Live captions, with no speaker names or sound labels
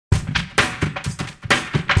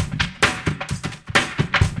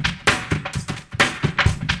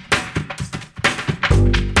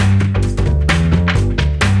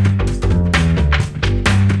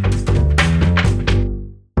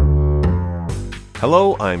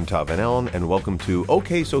Hello, I'm Todd Van Allen, and welcome to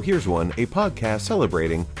Okay, So Here's One, a podcast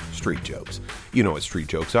celebrating street jokes. You know what street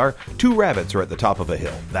jokes are. Two rabbits are at the top of a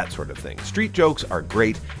hill, that sort of thing. Street jokes are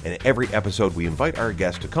great, and every episode we invite our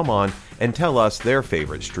guests to come on and tell us their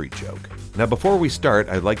favorite street joke. Now, before we start,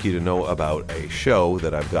 I'd like you to know about a show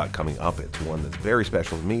that I've got coming up. It's one that's very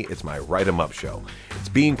special to me. It's my Write 'em Up show. It's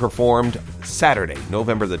being performed Saturday,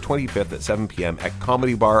 November the 25th at 7 p.m. at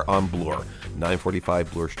Comedy Bar on Bloor,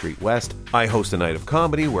 945 Bloor Street West. I host a night of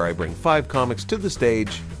comedy where I bring 5 comics to the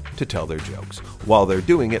stage to tell their jokes. While they're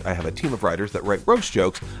doing it, I have a team of writers that write roast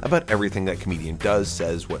jokes about everything that comedian does,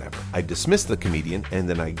 says, whatever. I dismiss the comedian, and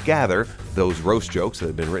then I gather those roast jokes that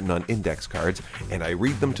have been written on index cards, and I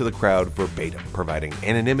read them to the crowd verbatim, providing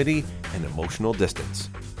anonymity and emotional distance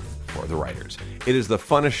for the writers. It is the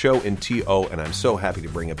funnest show in TO, and I'm so happy to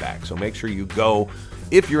bring it back. So make sure you go,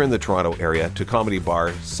 if you're in the Toronto area, to Comedy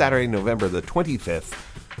Bar Saturday, November the 25th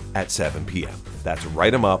at 7 p.m. That's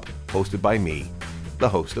Write 'em Up, hosted by me, the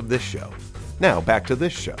host of this show. Now, back to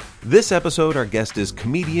this show. This episode, our guest is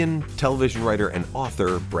comedian, television writer, and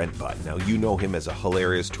author Brent Butt. Now, you know him as a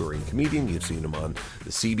hilarious touring comedian. You've seen him on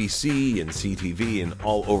the CBC and CTV and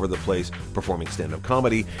all over the place performing stand-up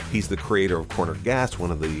comedy. He's the creator of Corner Gas,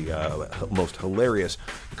 one of the most hilarious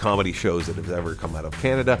comedy shows that has ever come out of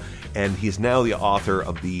Canada. And he's now the author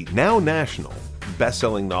of the now national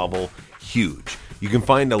best-selling novel, Huge. You can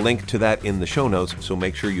find a link to that in the show notes, so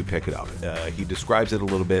make sure you pick it up. He describes it a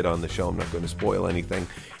little bit on the show. I'm not going to spoil anything.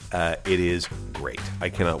 It is great. I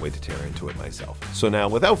cannot wait to tear into it myself. So now,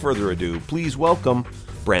 without further ado, please welcome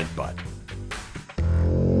Brent Butt.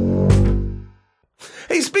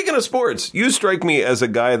 Hey, speaking of sports, you strike me as a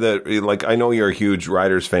guy that, like, I know you're a huge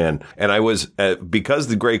Riders fan, and I was, because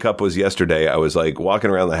the Grey Cup was yesterday, I was, like,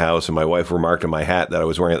 walking around the house, and my wife remarked on my hat that I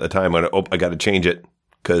was wearing at the time, and I got to change it,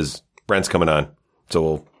 because Brent's coming on.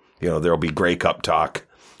 So, you know, there'll be Grey Cup talk.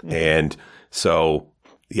 And so,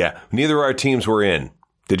 yeah, neither of our teams were in.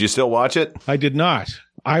 Did you still watch it? I did not.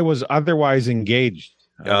 I was otherwise engaged.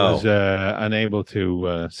 I was unable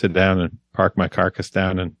to sit down and park my carcass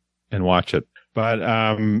down and watch it. But,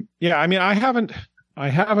 yeah, I mean, I haven't,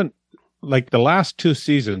 like the last 2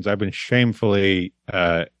 seasons, I've been shamefully,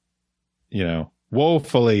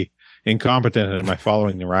 woefully incompetent in my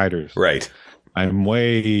following the Riders. Right. I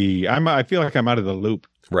feel like I'm out of the loop.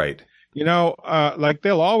 Right. You know, like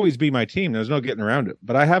they'll always be my team. There's no getting around it.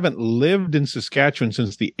 But I haven't lived in Saskatchewan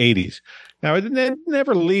since the 80s. Now, it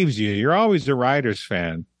never leaves you. You're always a Riders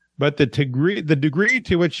fan. But the degree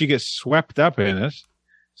to which you get swept up in it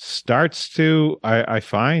starts to, I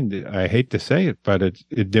find, I hate to say it, but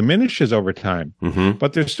it diminishes over time. Mm-hmm.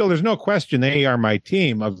 But there's no question they are my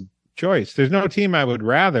team of choice. There's no team I would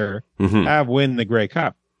rather have win the Grey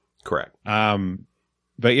Cup. Correct.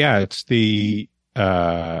 But yeah, it's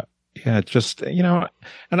just, you know,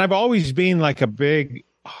 and I've always been like a big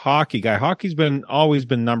hockey guy. Hockey's always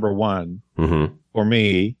been number one for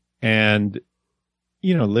me. And,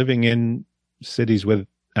 you know, living in cities with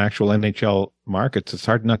actual NHL markets, it's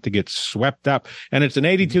hard not to get swept up. And it's an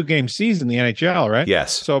 82 game season, the NHL, right?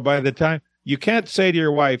 Yes. So by the time you can't say to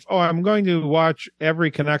your wife, oh, I'm going to watch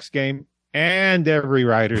every Canucks game and every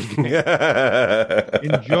Riders game.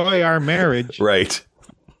 Enjoy our marriage. Right.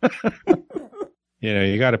 You know,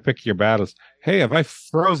 you got to pick your battles. Hey, have I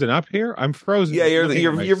frozen up here? I'm frozen. Yeah,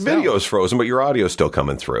 your video is frozen, but your audio is still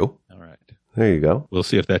coming through. All right. There you go. We'll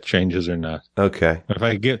see if that changes or not. Okay. If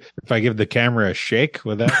I give the camera a shake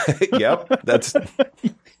with that. Yep. That's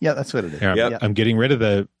yeah, that's what it is. Yep. I'm getting rid of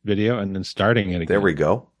the video and then starting it again. There we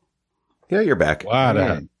go. Yeah, you're back.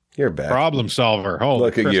 Wow. You're back. Problem solver. Holy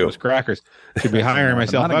Look at Christmas you. Crackers. Should be hiring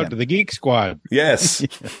myself out to the Geek Squad. Yes.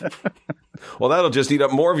 Well, that'll just eat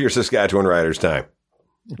up more of your Saskatchewan Riders time.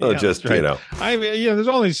 It'll just, right. you know. I mean, there's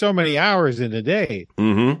only so many hours in a day.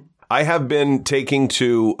 Mm-hmm. I have been taking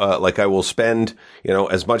to, I will spend, you know,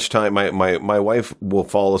 as much time. My wife will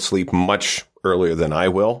fall asleep much earlier than I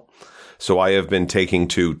will. So I have been taking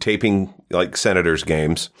to taping like Senators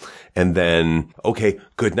games and then, okay,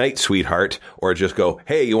 good night, sweetheart. Or just go,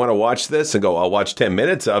 hey, you want to watch this? And go, I'll watch 10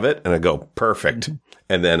 minutes of it. And I go, perfect.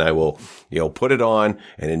 And then I will, you know, put it on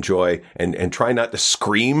and enjoy and try not to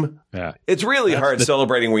scream. Yeah. It's really hard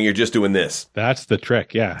celebrating when you're just doing this. That's the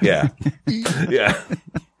trick. Yeah. Yeah. Yeah.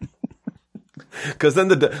 Because then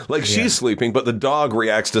she's sleeping, but the dog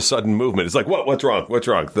reacts to sudden movement. It's like, what's wrong? What's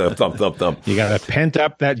wrong? The thump, thump, thump. You got to pent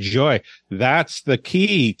up that joy. That's the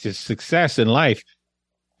key to success in life.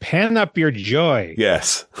 pen up your joy.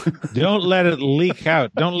 Yes. Don't let it leak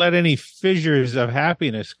out. Don't let any fissures of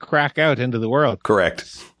happiness crack out into the world.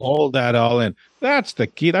 Correct. Hold that all in. That's the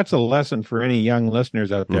key. That's a lesson for any young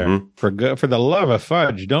listeners out there. Mm-hmm. For the love of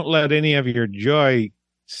fudge, don't let any of your joy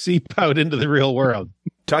seep out into the real world.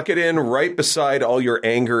 Tuck it in right beside all your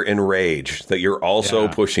anger and rage that you're also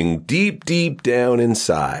pushing deep, deep down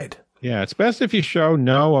inside. Yeah, it's best if you show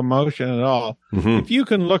no emotion at all. Mm-hmm. If you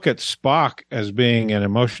can look at Spock as being an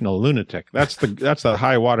emotional lunatic, that's the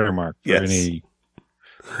high water mark for any.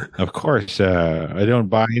 Of course, I don't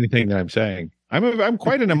buy anything that I'm saying. I'm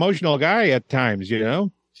quite an emotional guy at times. You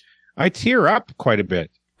know, I tear up quite a bit.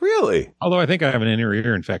 Really? Although I think I have an inner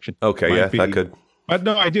ear infection. Okay, that could. But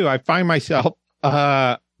no, I do. I find myself.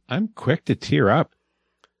 I'm quick to tear up.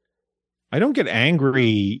 I don't get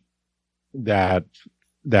angry that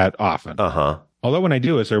often. Although when I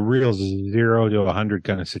do, it's a real 0 to 100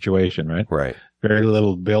 kind of situation, right? Right. Very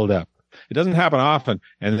little build up. It doesn't happen often,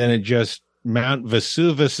 and then it just Mount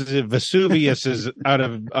Vesuvius is out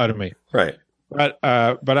of me. Right. But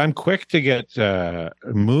I'm quick to get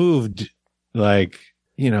moved, like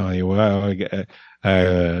a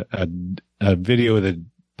video of the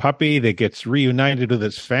puppy that gets reunited with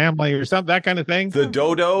its family or something, that kind of thing. The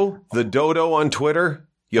dodo on Twitter.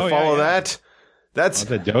 You follow that? That's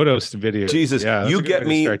the dodo video. Jesus, you get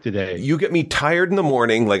me tired in the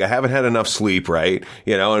morning. Like I haven't had enough sleep, right?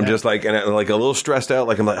 I'm just like, and I'm like a little stressed out.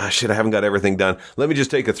 Like I'm like, shit, I haven't got everything done. Let me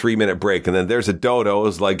just take a 3-minute break. And then there's a dodo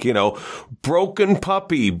is like, broken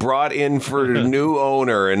puppy brought in for new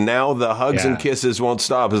owner. And now the hugs and kisses won't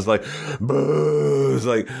stop. It's like, it's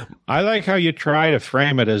like, I like how you try to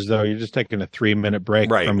frame it as though you're just taking a 3-minute break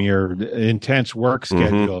from your intense work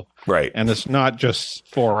schedule. Right. And it's not just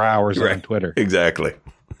 4 hours on Twitter. Exactly.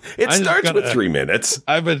 It starts with 3 minutes.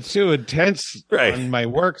 I've been too intense on my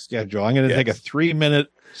work schedule. I'm going to take a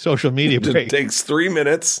 3-minute social media break. It takes 3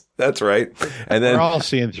 minutes. That's right. And then we're all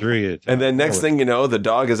seeing through it. And then next thing you know, the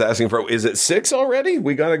dog is asking for, is it 6 already?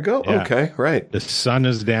 We got to go. Yeah. Okay. Right. The sun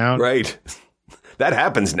is down. Right. That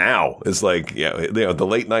happens now. It's like, the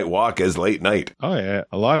late night walk is late night. Oh yeah.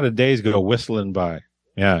 A lot of days go whistling by.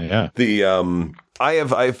 Yeah.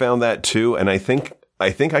 I found that too, and I think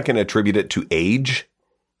I can attribute it to age,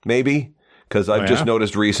 maybe, because I've just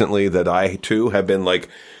noticed recently that I too have been like,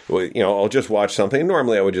 I'll just watch something.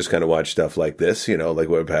 Normally, I would just kind of watch stuff like this, like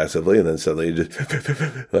what passively, and then suddenly just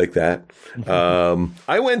like that.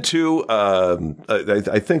 I went to,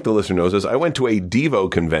 I think the listener knows this. I went to a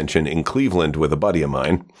Devo convention in Cleveland with a buddy of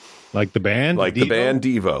mine. Like the band? Like the band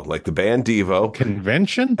Devo.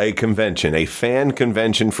 Convention? A convention. A fan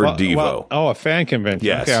convention for Devo. A fan convention.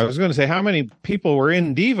 Yes. Okay, I was going to say, how many people were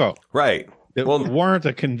in Devo? Right. It weren't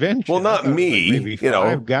a convention. Well, not me. Maybe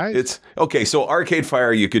 5 guys? It's okay. So Arcade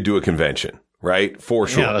Fire, you could do a convention. Right? For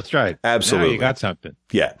sure. Yeah, that's right. Absolutely. Now you got something.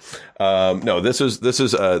 Yeah. No, this is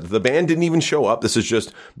the band didn't even show up. This is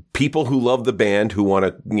just people who love the band who want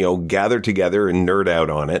to, gather together and nerd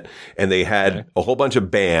out on it. And they had a whole bunch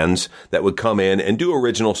of bands that would come in and do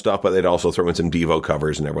original stuff, but they'd also throw in some Devo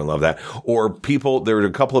covers and everyone loved that. Or there were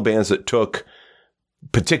a couple of bands that took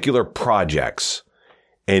particular projects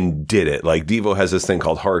and did it. Like Devo has this thing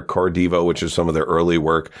called Hardcore Devo, which is some of their early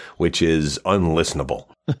work, which is unlistenable.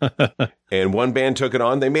 And one band took it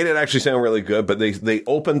on. They made it actually sound really good, but they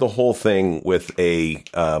opened the whole thing with a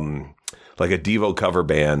Devo cover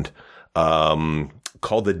band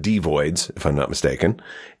called the Devoids, if I'm not mistaken.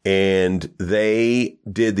 And they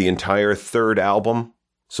did the entire third album.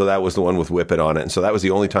 So that was the one with Whip It on it. And so that was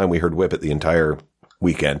the only time we heard Whip It the entire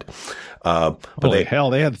weekend. But they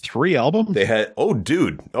had 3 albums? They had,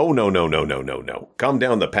 dude. Oh, no. Come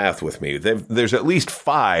down the path with me. There's at least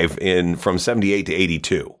 5 from 78 to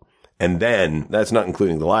 82. And then that's not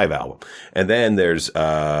including the live album. And then there's,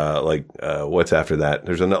 what's after that?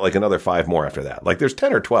 There's another 5 more after that. Like there's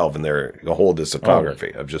 10 or 12 in their whole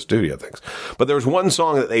discography of just studio things. But there's one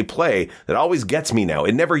song that they play that always gets me now.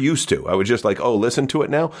 It never used to. I was just like, listen to it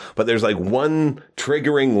now. But there's like one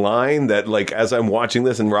triggering line that like, as I'm watching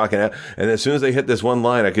this and rocking out, and as soon as they hit this one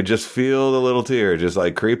line, I could just feel the little tear just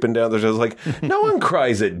like creeping down. There's just like, no one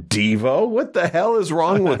cries at Devo. What the hell is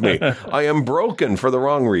wrong with me? I am broken for the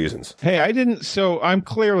wrong reasons. Hey, I didn't. So I'm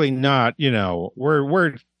clearly not.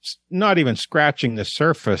 We're not even scratching the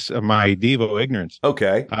surface of my Devo ignorance.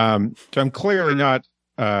 Okay. So I'm clearly not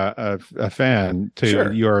a fan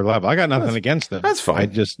to your level. I got nothing against them. That's fine. I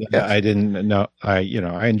didn't know. I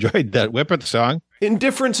enjoyed that Whip It song.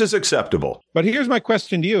 Indifference is acceptable. But here's my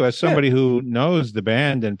question to you, as somebody who knows the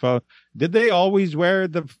band and did they always wear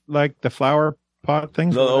the flower pot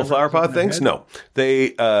things? The little flower pot things? No.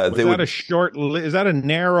 Is that a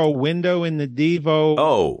narrow window in the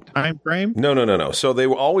Devo time frame? No. So they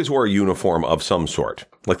always wore a uniform of some sort.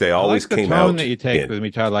 Like they always came out. The tone that you take with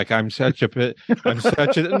me, Todd, like I'm such a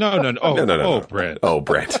no. Oh, Brent. Oh,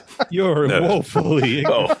 Brent. You're woefully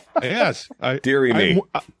ignorant. Yes. Dearie me.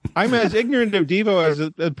 I'm as ignorant of Devo as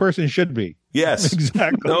a person should be. Yes.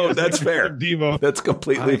 Exactly. No, that's fair. Devo. That's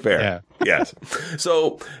completely fair. Yeah. Yes.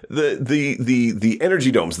 So the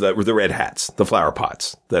energy domes, the red hats, the flower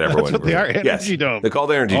pots that everyone. That's what they are. Energy dome. They're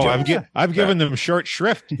called energy domes. I've given them short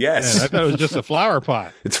shrift. Yes. I thought it was just a flower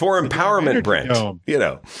pot. It's for empowerment, Brent. Dome. You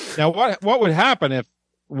know. Now, what would happen if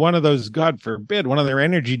one of those, God forbid, one of their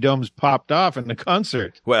energy domes popped off in the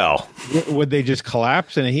concert? Well, would they just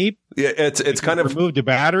collapse in a heap? Yeah, it's kind of removed a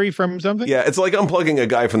battery from something. Yeah, it's like unplugging a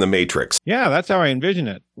guy from the Matrix. Yeah, that's how I envision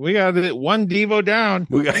it. We got one Devo down.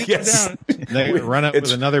 Yes. They run up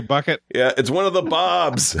with another bucket. Yeah, it's one of the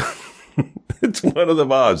Bobs. It's one of the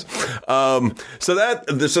Bobs. So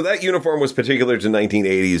that uniform was particular to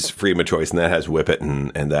 1980s freedom of choice, and that has Whip It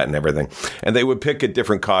and that and everything. And they would pick a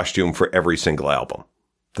different costume for every single album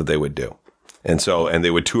that they would do. And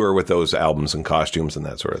they would tour with those albums and costumes and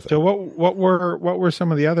that sort of thing. So what were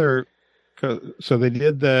some of the other? So they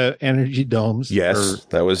did the energy domes. Yes,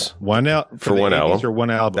 that was one album or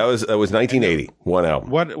one album. That was 1980. One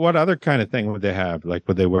album. What other kind of thing would they have? Like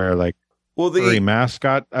would they wear like furry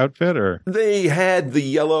mascot outfit or? They had the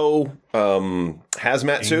yellow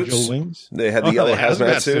hazmat suits. Wings? They had the yellow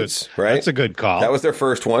hazmat suits. Right, that's a good call. That was their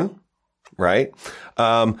first one. Right.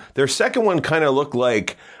 Their second one kind of looked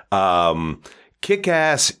like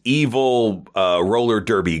kick-ass evil roller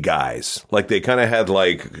derby guys. Like they kind of had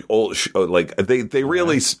like old they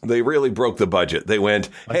really broke the budget. They went,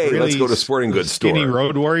 hey, really, let's go to sporting goods store. Skinny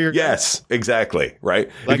Road Warrior. Yes, exactly. Right.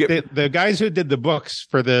 Like the guys who did the books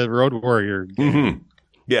for the Road Warrior game. Mm-hmm.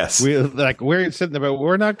 Yes. We're sitting there, but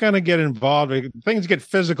we're not going to get involved. Things get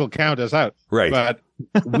physical, count us out. Right. But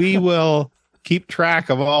we will keep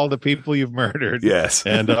track of all the people you've murdered. Yes.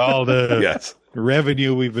 And all the yes.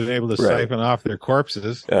 revenue we've been able to siphon off their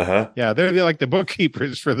corpses. Uh-huh. Yeah, they're like the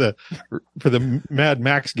bookkeepers for the Mad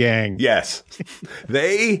Max gang. Yes.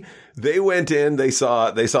 They went in, they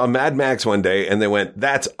saw Mad Max one day and they went,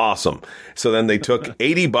 that's awesome. So then they took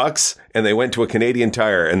 $80 and they went to a Canadian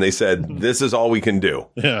Tire and they said, this is all we can do.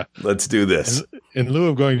 Yeah. Let's do this. In lieu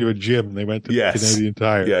of going to a gym, they went to the Canadian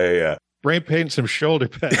Tire. Yeah. Spray paint some shoulder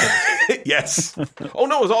pads. Yes. Oh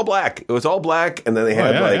no, it was all black. It was all black, and then they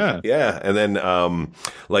had and then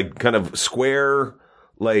like kind of square,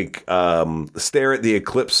 like stare at the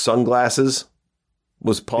eclipse sunglasses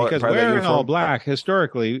was part of that wearing all black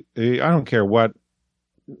historically. I don't care what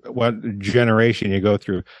generation you go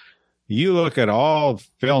through. You look at all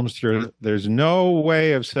films through. There's no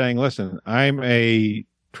way of saying, "Listen, I'm a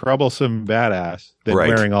troublesome badass," than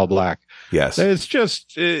wearing all black. Yes, it's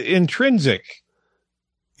just intrinsic.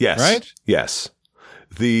 Yes. Right? Yes.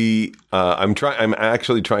 I'm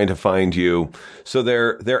actually trying to find you. So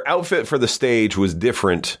their outfit for the stage was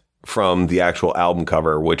different from the actual album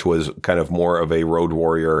cover, which was kind of more of a Road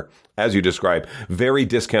Warrior, as you described, very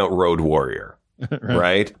discount Road Warrior.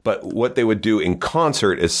 Right? But what they would do in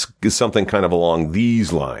concert is something kind of along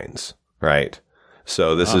these lines. Right?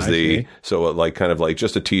 So this is kind of like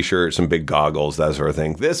just a t-shirt, some big goggles, that sort of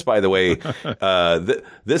thing. This, by the way,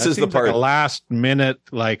 this is the part. Like a last minute,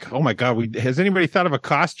 like, oh my God, has anybody thought of a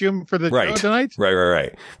costume for the show tonight?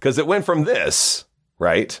 Right. Because it went from this,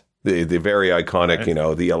 right? The very iconic,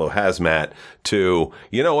 the yellow hazmat to,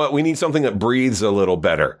 you know what? We need something that breathes a little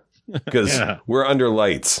better because we're under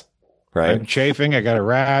lights, right? I'm chafing. I got a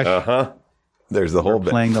rash. Uh-huh. There's the whole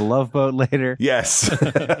bit. Playing the Love Boat later. Yes.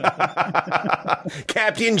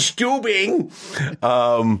 Captain Stubing.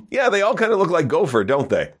 They all kind of look like Gopher, don't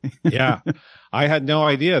they? Yeah. I had no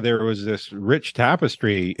idea there was this rich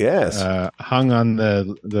tapestry hung on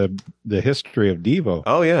the history of Devo.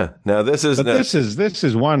 Oh yeah. Now this is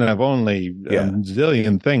one of only a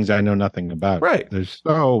zillion things I know nothing about. Right.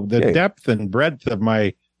 The depth and breadth of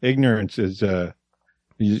my ignorance is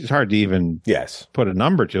it's hard to even put a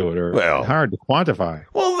number to it, or hard to quantify.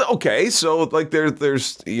 Well, okay, so like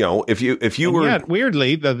there's if you were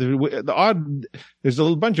weirdly the odd there's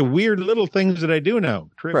a bunch of weird little things that I do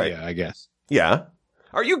know trivia, I guess. Yeah,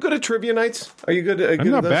 are you good at trivia nights? Are you good?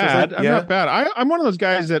 I'm not bad. I'm not bad. I'm one of those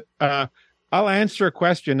guys that I'll answer a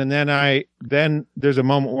question and then there's a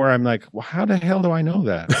moment where I'm like, well, how the hell do I know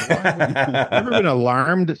that? Ever been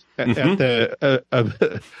alarmed at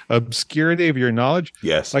the obscurity of your knowledge?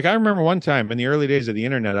 Yes. Like I remember one time in the early days of the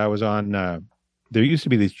internet, I was on there used to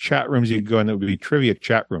be these chat rooms you could go in that would be trivia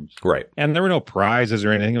chat rooms. Right. And there were no prizes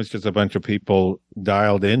or anything. It was just a bunch of people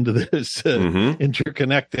dialed into this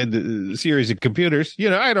interconnected series of computers. You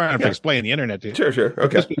know, I don't have to explain the internet to you. Sure.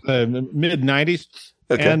 Okay. This was the mid-90s.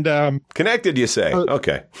 Okay. And connected, you say?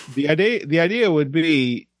 Okay. The idea would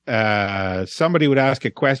be somebody would ask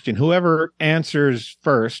a question. Whoever answers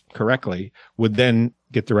first correctly would then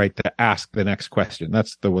get the right to ask the next question.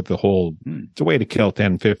 That's what the whole, it's a way to kill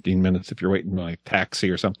 10, 15 minutes if you're waiting like taxi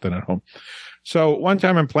or something at home. So one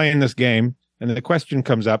time I'm playing this game and the question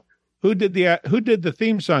comes up, who did the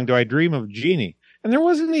theme song to I Dream of Jeannie? And there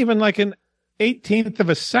wasn't even like an 18th of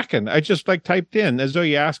a second. I just like typed in as though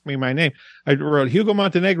you asked me my name. I wrote Hugo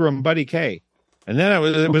Montenegro and Buddy K. And then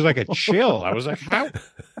it was like a chill. I was like,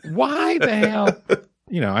 why the hell?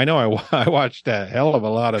 You know I watched a hell of a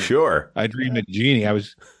lot of I Dream of Jeannie. I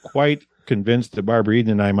was quite convinced that Barbara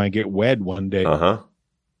Eden and I might get wed one day. Uh-huh.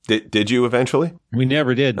 Did you eventually? We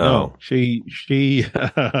never did. Oh. No. She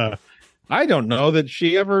I don't know that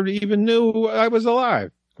she ever even knew I was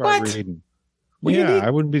alive. Barbara Eden. Well, yeah, I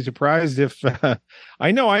wouldn't be surprised if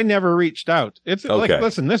I know I never reached out. It's like,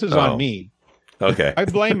 listen, this is on me. Okay. I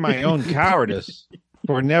blame my own cowardice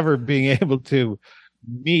for never being able to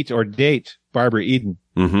meet or date Barbara Eden.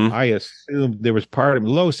 Mm-hmm. I assumed there was part of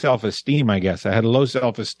low self-esteem, I guess. I had low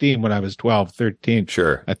self-esteem when I was 12, 13.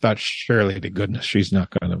 Sure. I thought, surely to goodness, she's not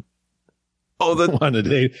going to want to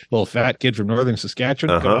date a little fat kid from northern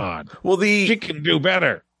Saskatchewan. Come on. Well, she can do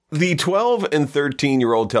better. The 12 and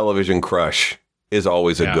 13-year-old television crush is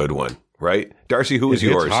always a good one, right? Darcy, who was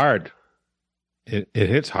yours? It's hard. It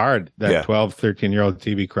hits hard, that 12, 13-year-old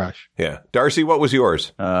TV crush. Yeah. Darcy, what was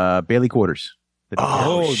yours? Bailey Quarters. Good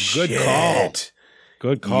call.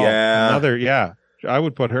 Good call. Yeah. I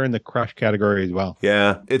would put her in the crush category as well.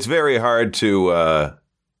 Yeah. It's very hard to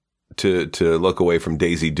look away from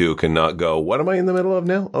Daisy Duke and not go, what am I in the middle of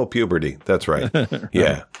now? Oh, puberty. That's right.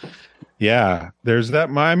 Yeah. Yeah, there's that.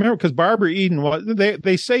 I remember because Barbara Eden was.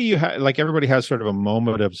 They say you like everybody has sort of a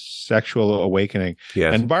moment of sexual awakening.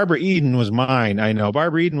 Yes. And Barbara Eden was mine. I know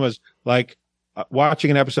Barbara Eden was like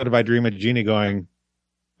watching an episode of I Dream of Jeannie, going,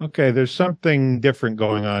 "Okay, there's something different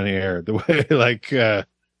going on here." The way like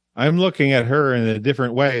I'm looking at her in a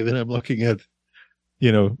different way than I'm looking at,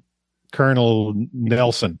 Colonel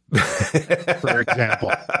Nelson, for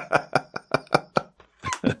example.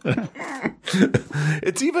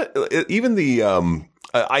 It's even the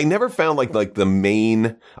I never found like the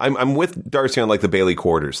main. I'm with Darcy on like the Bailey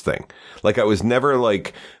Quarters thing. Like I was never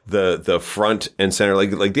like the front and center.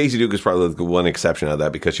 Like Daisy Duke is probably the one exception of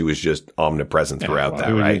that because she was just omnipresent throughout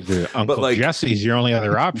that, right? Uncle but like Jesse's your only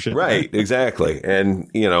other option, right? Exactly. And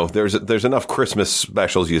there's enough Christmas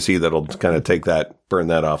specials you see that'll kind of burn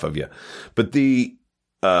that off of you. But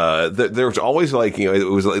there's always like it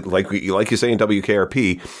was like you say in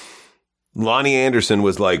WKRP. Lonnie Anderson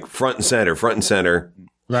was like front and center,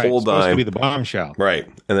 right, whole supposed time. To be the bombshell, right?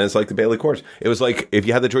 And then it's like the Bailey Quarters. It was like if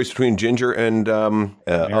you had the choice between Ginger and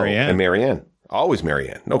Marianne, always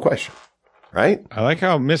Marianne, no question, right? I like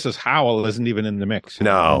how Mrs. Howell isn't even in the mix.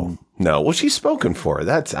 No. Well, she's spoken for.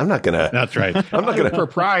 I'm not gonna. That's right. I'm not gonna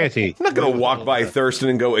propriety. I'm not gonna walk by Thurston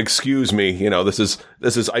and go, "Excuse me, this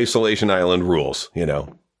is Isolation Island rules."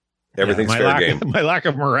 Everything's fair game. My lack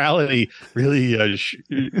of morality really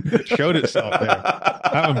showed itself there.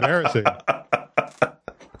 How embarrassing.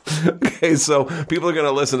 Okay, so people are going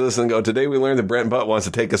to listen to this and go, today we learned that Brent Butt wants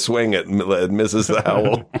to take a swing at Mrs.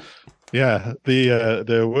 Howell. Yeah,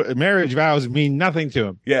 the marriage vows mean nothing to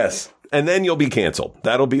him. Yes. And then you'll be canceled.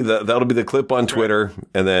 That'll be the clip on Twitter,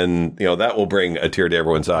 and then that will bring a tear to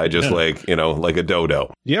everyone's eye, just like a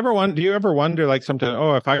dodo. Do you ever wonder like sometimes?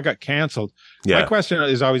 Oh, if I got canceled, my question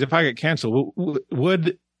is always: if I get canceled,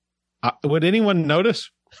 would anyone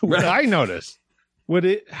notice? Would I notice? Would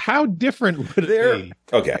it? How different would it be?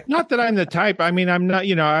 Okay. Not that I'm the type. I mean, I'm not.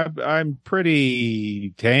 I'm pretty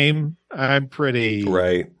tame. I'm pretty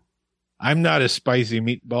right. I'm not a spicy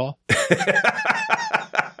meatball.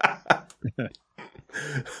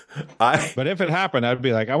 But if it happened, I'd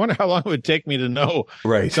be like, I wonder how long it would take me to know.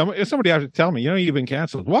 Right. Somebody has to tell me, you've been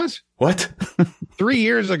canceled. What? 3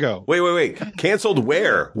 years ago. Wait. Canceled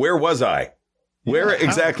where? Where was I? Where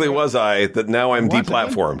exactly was I that now I'm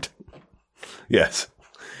deplatformed? Yes.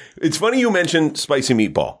 It's funny you mentioned spicy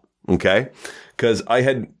meatball. Okay. Because I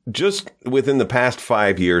had just within the past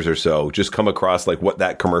 5 years or so, just come across like what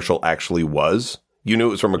that commercial actually was. You knew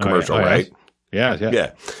it was from a commercial, right?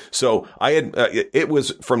 Yeah. So I had, it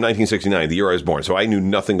was from 1969, the year I was born. So I knew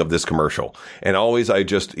nothing of this commercial. And always I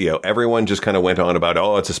just, everyone just kind of went on about,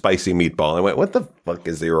 oh, it's a spicy meatball. And I went, what the fuck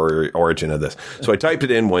is the origin of this? So I typed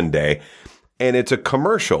it in one day and it's a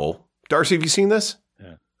commercial Darcy, have you seen this?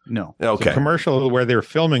 No. Okay. It's a commercial where they're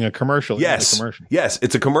filming a commercial. Yes. In the commercial. Yes.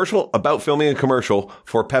 It's a commercial about filming a commercial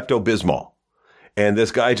for Pepto-Bismol. And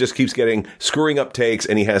this guy just keeps screwing up takes,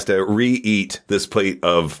 and he has to re-eat this plate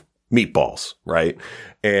of meatballs, right?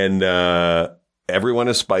 And everyone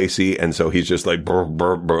is spicy, and so he's just like burr,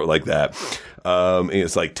 burr, burr, like that. And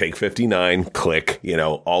it's like take 59, click,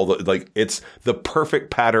 all the it's the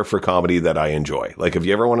perfect patter for comedy that I enjoy. Like if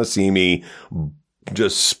you ever want to see me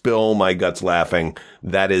just spill my guts laughing,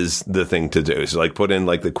 that is the thing to do. So like put in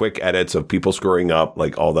like the quick edits of people screwing up,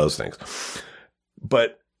 like all those things.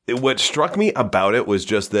 But what struck me about it was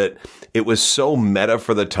just that it was so meta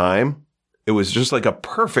for the time. It was just like a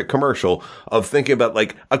perfect commercial of thinking about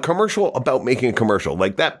like a commercial about making a commercial.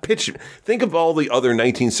 Like that pitch. Think of all the other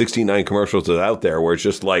 1969 commercials that are out there where it's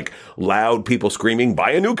just like loud people screaming, buy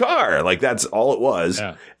a new car. Like that's all it was.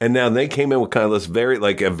 Yeah. And now they came in with kind of this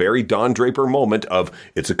a very Don Draper moment of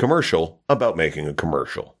it's a commercial about making a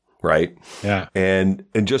commercial. Right. Yeah. And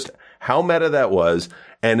just how meta that was.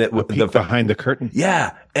 And it behind the curtain.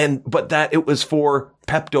 Yeah. But that it was for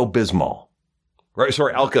Pepto-Bismol. Right,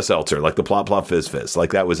 sorry, Alka-Seltzer, like the Plop Plop Fizz Fizz,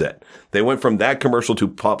 like that was it. They went from that commercial to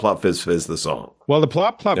Plop Plop Fizz Fizz, the song. Well, the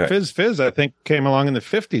Plop Plop Fizz Fizz, I think, came along in the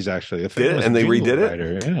 50s, actually. Did it? And they redid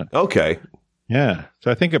it? Yeah. Okay. Yeah.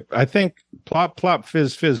 So I think Plop Plop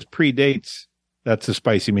Fizz Fizz predates That's a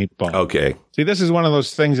spicy meatball. Okay. See, this is one of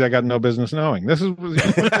those things I got no business knowing. This is...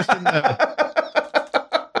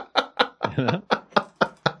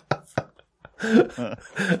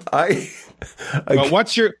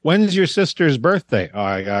 when's your sister's birthday? Oh,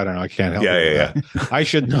 I don't know. I can't help it. Yeah. I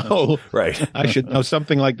should know. Right. I should know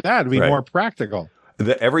something like that. It'd be more practical.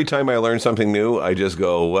 Every time I learn something new, I just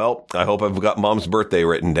go, well, I hope I've got mom's birthday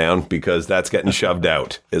written down because that's getting shoved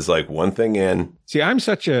out. It's like one thing in. See, I'm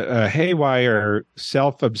such a haywire,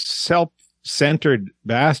 self-centered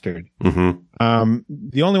bastard. Mm-hmm.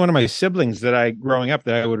 The only one of my siblings that growing up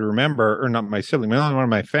that I would remember, or not my sibling, the only one of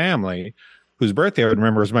my family whose birthday I would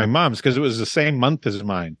remember was my mom's because it was the same month as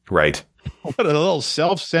mine. Right. What a little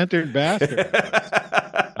self-centered bastard.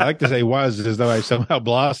 I like to say was as though I somehow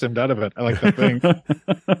blossomed out of it. I like to think.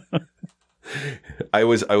 I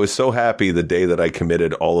was so happy the day that I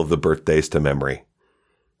committed all of the birthdays to memory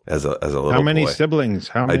as a little boy. How many siblings?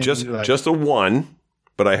 How many? Just a one,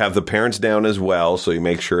 but I have the parents down as well, so you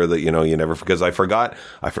make sure that you never, because I forgot.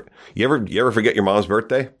 You ever forget your mom's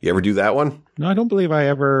birthday? You ever do that one? No, I don't believe I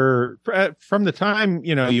ever. From the time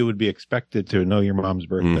you would be expected to know your mom's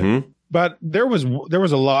birthday, mm-hmm. but there was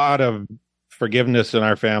a lot of forgiveness in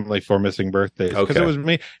our family for missing birthdays because it was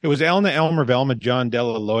me. It was Elna, Elmer, Velma, John,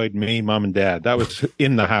 Della, Lloyd, me, Mom, and Dad. That was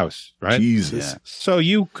in the house, right? Jesus. Yeah. So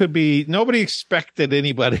you could be. Nobody expected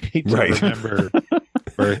anybody to remember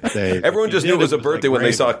birthdays. Everyone just knew it was a birthday when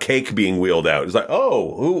they saw a cake being wheeled out. It's like,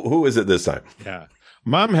 oh, who is it this time? Yeah,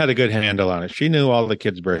 Mom had a good handle on it. She knew all the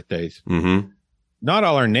kids' birthdays. Mm-hmm. Not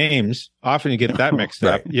all our names. Often you get that mixed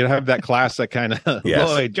up. You have that classic kind of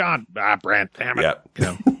Lloyd, John, Brent, damn it.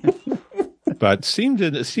 Yep. But seemed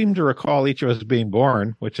to recall each of us being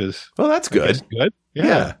born, which is that's good. Good.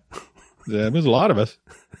 Yeah. There was a lot of us.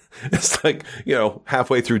 It's like,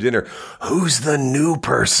 halfway through dinner, who's the new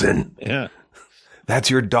person? Yeah.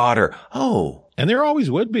 That's your daughter. Oh. And there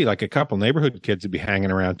always would be like a couple neighborhood kids would be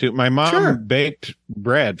hanging around too. My mom baked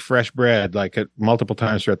fresh bread, like multiple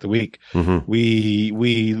times throughout the week. Mm-hmm.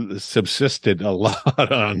 We subsisted a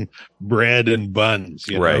lot on bread and buns,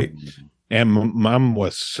 right. And Mom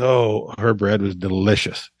her bread was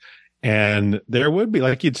delicious. And there would be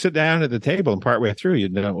like, you'd sit down at the table and partway through,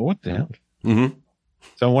 you'd know, well, what the hell? Mm-hmm.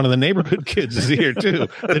 So one of the neighborhood kids is here too.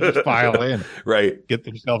 They just file in, right? Get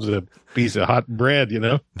themselves a piece of hot bread,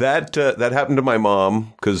 That happened to my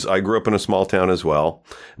mom because I grew up in a small town as well.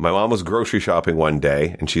 My mom was grocery shopping one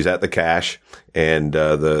day, and she's at the cash, and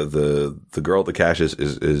the girl at the cash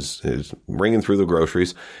is ringing through the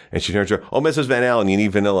groceries, and she turns to her, "Oh, Mrs. Van Allen, you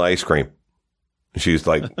need vanilla ice cream." And she's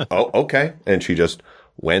like, "Oh, okay," and she just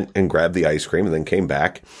went and grabbed the ice cream, and then came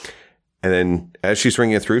back. And then as she's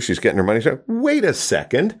ringing it through, she's getting her money. She's like, wait a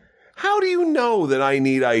second. How do you know that I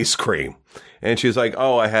need ice cream? And she's like,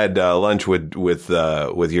 oh, I had lunch with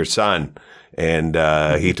your son, and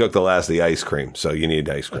he took the last of the ice cream. So you need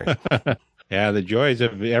ice cream. Yeah, the joys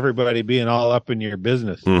of everybody being all up in your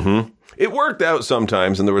business. Mm-hmm. It worked out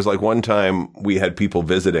sometimes. And there was like one time we had people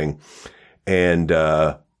visiting, and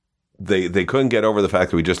they couldn't get over the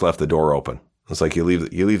fact that we just left the door open. It's like, you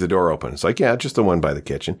leave the door open. It's like, yeah, just the one by the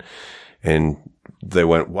kitchen. And they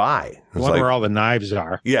went, why? The one where all the knives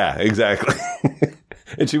are. Yeah, exactly.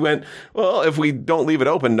 And she went, well, if we don't leave it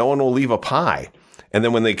open, no one will leave a pie. And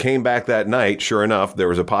then when they came back that night, sure enough, there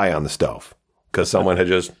was a pie on the stove because someone had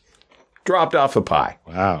just dropped off a pie.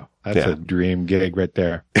 Wow. That's a dream gig right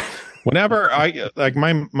there. Whenever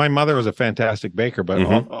my mother was a fantastic baker,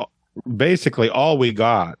 but basically all we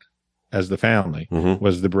got as the family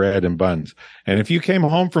was the bread and buns. And if you came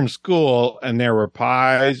home from school and there were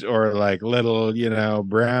pies or like little,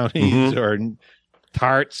 brownies or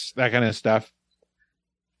tarts, that kind of stuff,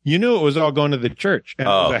 you knew it was all going to the church. And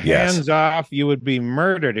it was hands off. You would be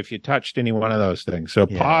murdered if you touched any one of those things. So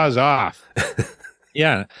paws off.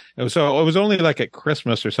 Yeah. So it was only like at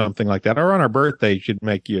Christmas or something like that. Or on our birthday, she'd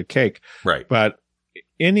make you a cake. Right. But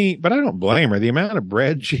I don't blame her. The amount of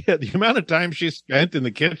bread she had, the amount of time she spent in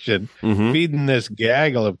the kitchen feeding this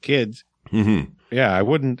gaggle of kids. Yeah, I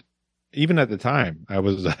wouldn't, even at the time, I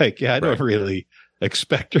was like, I don't really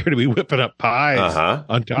expect her to be whipping up pies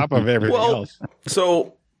on top of everything else.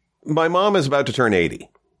 So my mom is about to turn 80.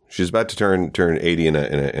 She's about to turn 80 in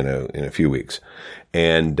a few weeks.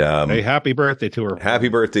 And hey, happy birthday to her. Happy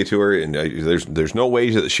birthday to her. And there's no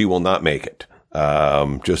way that she will not make it.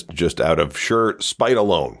 Just out of sheer spite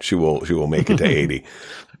alone, she will make it to 80.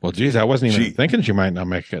 Well, geez, I wasn't even thinking she might not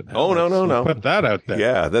make it. Oh, no. Put that out there.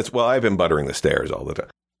 Yeah, I've been buttering the stairs all the time.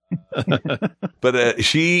 But I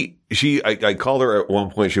called her at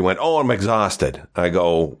one point. She went, "Oh, I'm exhausted." I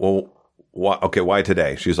go, "Well, okay, why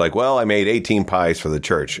today?" She's like, "Well, I made 18 pies for the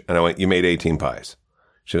church." And I went, "You made 18 pies?"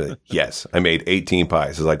 She was like, "Yes, I made 18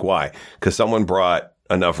 pies." I was like, "Why?" Because someone brought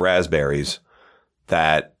enough raspberries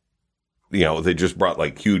that, they just brought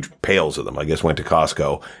like huge pails of them. I guess went to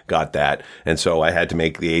Costco, got that. And so I had to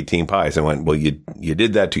make the 18 pies. I went, "Well, you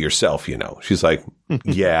did that to yourself, She's like,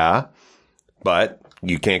 "Yeah, but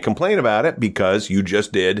you can't complain about it because you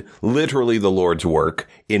just did literally the Lord's work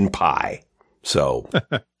in pie." So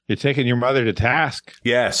you're taking your mother to task.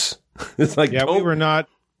 Yes. It's like,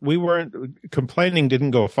 we weren't complaining,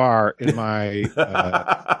 didn't go far in my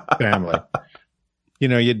family.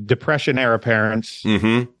 You Depression era parents,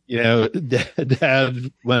 dad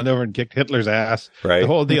went over and kicked Hitler's ass, right? The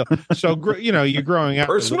whole deal. So, you're growing up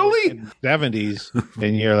personally in the 70s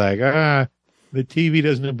and you're like, the TV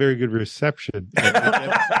doesn't have very good reception.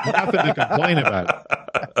 Nothing to complain about.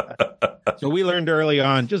 So we learned early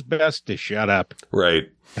on, just best to shut up. Right.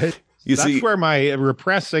 That's where my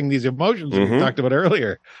repressing these emotions we talked about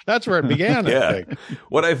earlier, that's where it began. I think.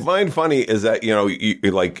 What I find funny is that,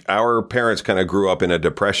 like our parents kind of grew up in a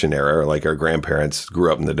Depression era, like our grandparents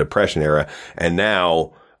grew up in the Depression era. And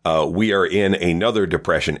now we are in another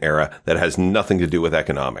Depression era that has nothing to do with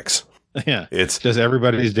economics. Yeah. It's just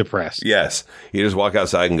everybody's depressed. Yes. You just walk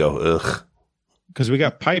outside and go, ugh. Because we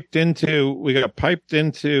got piped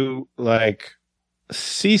into like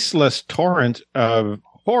ceaseless torrent of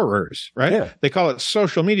horrors, right? Yeah. They call it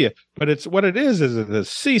social media, but it's what it is a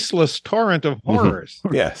ceaseless torrent of horrors.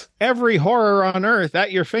 Yes. Every horror on earth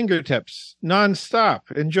at your fingertips,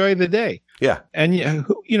 nonstop. Enjoy the day. Yeah. And,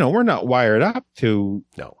 we're not wired up to,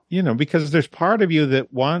 because there's part of you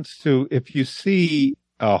that wants to, if you see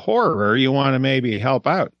a horror, you want to maybe help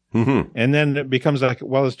out. And then it becomes like,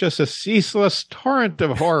 well, it's just a ceaseless torrent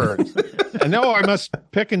of horrors. And no, I must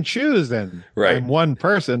pick and choose then. Right. I'm one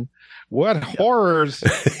person. What horrors,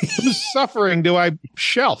 whose suffering do I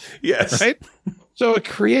shelf? Yes. Right? So it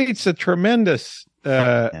creates a tremendous,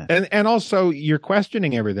 and also you're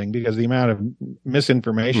questioning everything because the amount of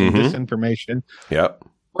misinformation, disinformation,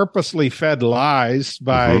 purposely fed lies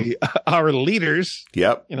by our leaders.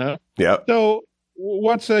 Yep. So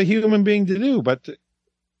what's a human being to do but to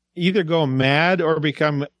either go mad or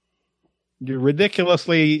become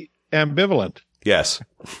ridiculously ambivalent? Yes.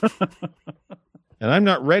 And I'm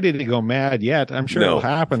not ready to go mad yet. I'm sure it'll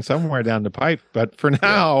happen somewhere down the pipe. But for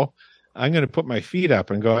now, I'm going to put my feet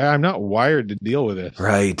up and go, I'm not wired to deal with this.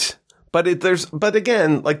 Right. But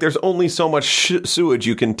again, like there's only so much sewage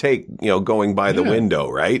you can take, going by the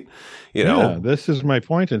window, right? Yeah, this is my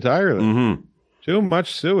point entirely. Too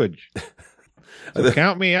much sewage. So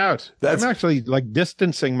count me out. I'm actually like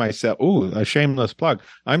distancing myself. Ooh, a shameless plug.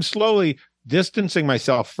 I'm slowly distancing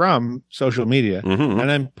myself from social media,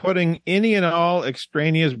 and I'm putting any and all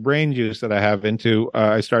extraneous brain juice that I have into.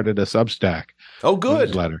 I started a Substack. Oh, good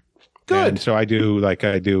newsletter. Good. And so I do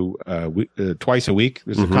twice a week.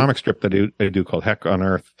 There's a comic strip that I do called Heck on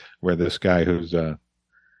Earth, where this guy who's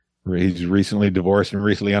he's recently divorced and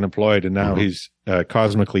recently unemployed, and now he's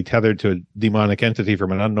cosmically tethered to a demonic entity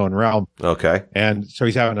from an unknown realm. Okay. And so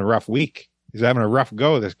he's having a rough week. He's having a rough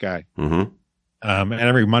go, this guy. And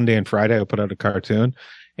every Monday and Friday, I put out a cartoon,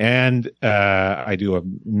 and I do a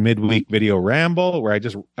midweek video ramble where I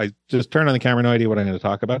just turn on the camera, no idea what I'm going to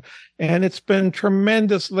talk about, and it's been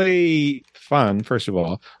tremendously fun, first of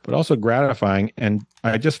all, but also gratifying. And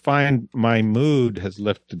I just find my mood has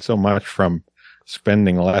lifted so much from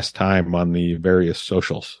spending less time on the various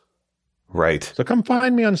socials. Right. So come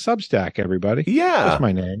find me on Substack, everybody. Yeah. That's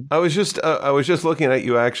my name. I was just looking at,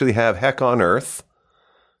 you actually have Heck on Earth.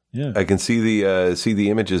 Yeah. I can see the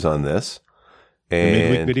images on this. And the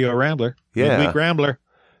Midweek Video Rambler. Yeah. Midweek Rambler.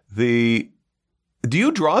 Do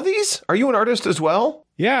you draw these? Are you an artist as well?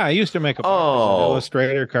 Yeah, I used to make a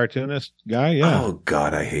illustrator, cartoonist guy. Yeah. Oh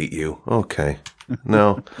God, I hate you. Okay.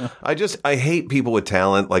 No, I hate people with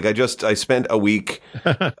talent. Like I spent a week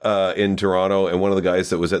in Toronto, and one of the guys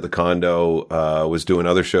that was at the condo was doing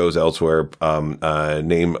other shows elsewhere.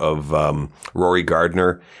 Name of Rory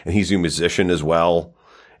Gardner, and he's a musician as well.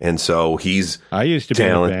 And so I used to be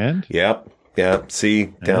in a band. Yep.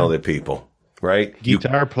 See, talented people, right?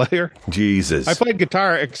 Guitar player. Jesus. I played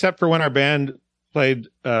guitar except for when our band played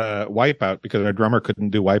Wipeout, because our drummer couldn't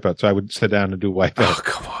do Wipeout, so I would sit down and do Wipeout. Oh,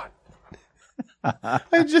 come on.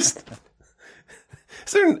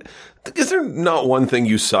 Is there not one thing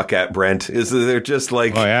you suck at, Brent? Is there just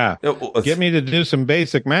like... Oh, yeah. Get me to do some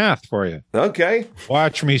basic math for you. Okay.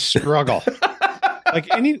 Watch me struggle. Like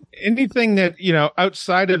anything that,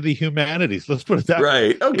 outside of the humanities, let's put it that way.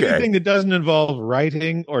 Right, okay. Anything that doesn't involve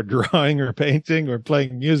writing or drawing or painting or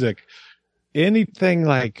playing music. Anything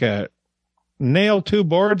like nail two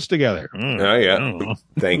boards together. Oh, yeah.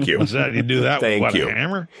 Thank you. What's that? You do that Thank with you. a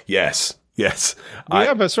hammer? Yes. We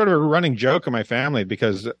have a sort of a running joke in my family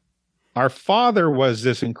because our father was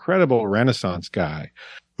this incredible Renaissance guy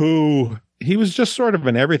who... He was just sort of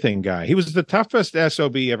an everything guy. He was the toughest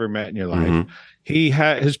SOB you ever met in your life.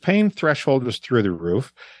 Mm-hmm. His pain threshold was through the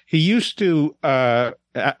roof. He used to,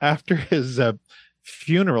 after his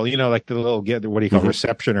funeral, like the little what do you call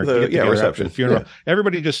reception or reception funeral. Yeah.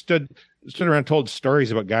 Everybody just stood around and told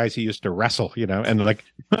stories about guys he used to wrestle, and like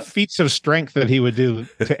feats of strength that he would do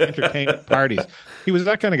to entertain at parties. He was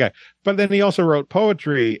that kind of guy. But then he also wrote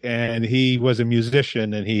poetry, and he was a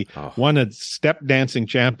musician, and he won a step dancing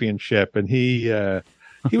championship, and he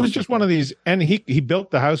was just one of these, and he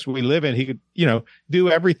built the house we live in. He could, do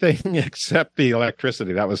everything except the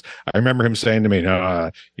electricity. I remember him saying to me,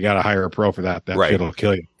 no, you got to hire a pro for that. That shit'll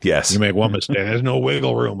kill you. Yes. You make one mistake. There's no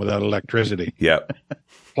wiggle room without electricity. Yep.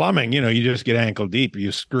 Plumbing, you just get ankle deep.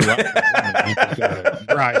 You screw up. You just gotta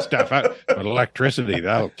dry stuff out. But electricity,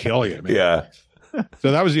 that'll kill you, man. Yeah.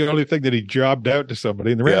 So that was the only thing that he jobbed out to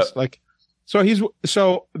somebody. And the rest, so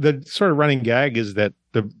the sort of running gag is that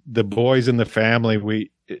the boys in the family, we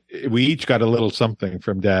each got a little something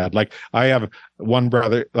from Dad. Like I have one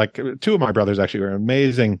brother, like two of my brothers actually were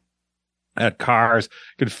amazing at cars,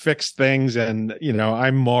 could fix things, and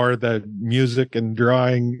I'm more the music and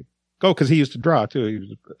drawing. Because he used to draw too. He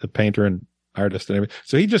was a painter and artist and everything.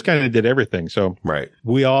 So he just kind of did everything. So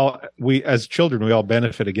we as children, we all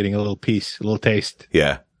benefited getting a little piece, a little taste.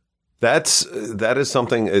 Yeah. That is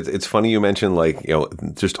something. It's funny you mentioned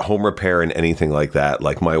just home repair and anything like that.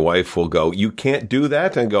 Like my wife will go, you can't do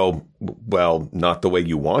that, and go, well, not the way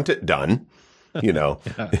you want it done.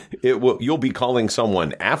 You'll be calling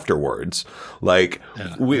someone afterwards. Like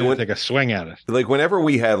we take a swing at it. Like whenever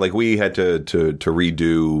we had to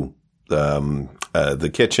redo the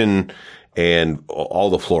kitchen and all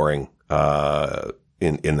the flooring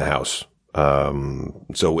in the house.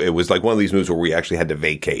 So it was like one of these moves where we actually had to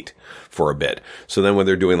vacate for a bit. So then when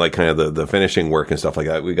they're doing like kind of the finishing work and stuff like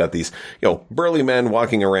that, we got these, burly men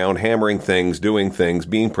walking around, hammering things, doing things,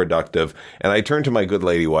 being productive. And I turned to my good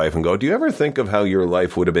lady wife and go, do you ever think of how your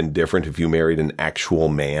life would have been different if you married an actual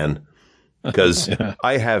man? Because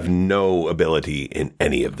I have no ability in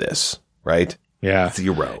any of this, right? Yeah.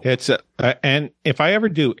 Zero. It's and if I ever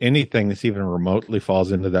do anything that's even remotely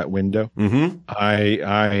falls into that window, I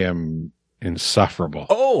am insufferable.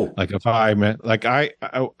 Oh, like if I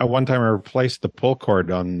one time I replaced the pull cord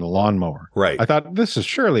on the lawnmower. Right. I thought, this is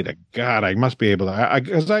surely to God, I must be able to,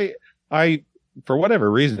 because I for whatever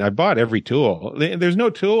reason, I bought every tool. There's no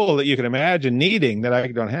tool that you can imagine needing that I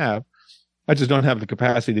don't have. I just don't have the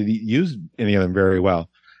capacity to use any of them very well.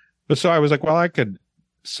 But so I was like, well, I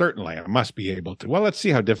must be able to. Well, let's see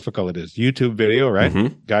how difficult it is. YouTube video, right?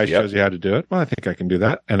 Mm-hmm. Guy shows you how to do it. Well, I think I can do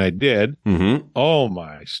that. And I did. Mm-hmm. Oh,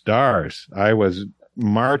 my stars. I was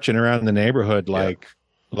marching around the neighborhood like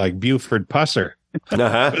Buford Pusser.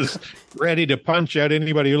 I was ready to punch out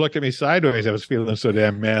anybody who looked at me sideways. I was feeling so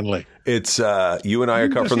damn manly. It's you and I are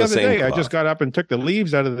cut from the same cloth. I just got up and took the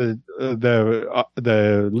leaves out of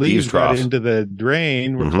the leaves got into the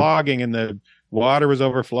drain. We're clogging and the water was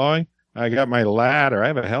overflowing. I got my ladder. I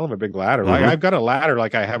have a hell of a big ladder. Like I've got a ladder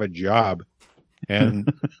like I have a job.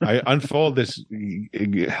 And I unfold this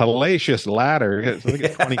hellacious ladder. It's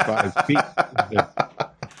like 25 feet.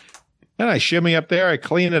 And I shimmy up there. I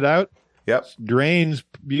clean it out. Yep. Drains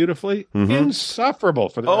beautifully. Insufferable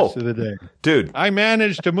for the rest of the day. Dude. I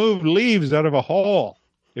managed to move leaves out of a hole.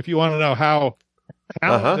 If you want to know how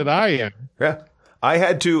talented I am. Yeah. I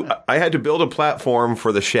had to build a platform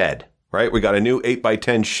for the shed, right? We got a new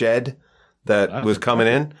 8x10 shed that was coming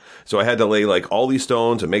in. So I had to lay like all these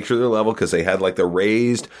stones and make sure they're level because they had like the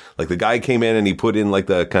raised, like the guy came in and he put in like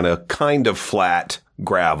the kind of flat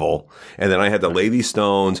gravel. And then I had to lay these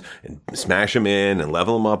stones and smash them in and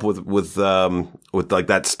level them up with like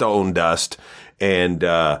that stone dust. And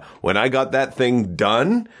when I got that thing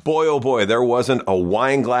done, boy, oh boy, there wasn't a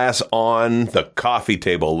wine glass on the coffee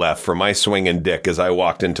table left for my swinging dick as I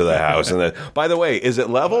walked into the house. And then, by the way, is it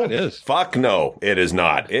level? It is. Fuck no, it is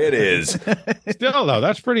not. It is. Still, though,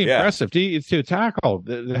 that's pretty impressive to tackle,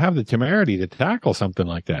 to have the temerity to tackle something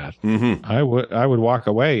like that. I would walk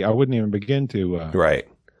away. I wouldn't even begin to. Right.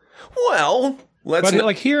 Well...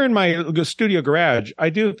 like here in my studio garage, I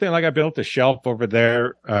do think like I built a shelf over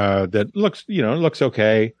there that looks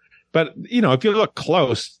okay. But, if you look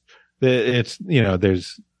close, it's,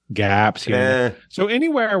 there's gaps here. So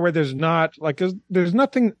anywhere where there's not like, there's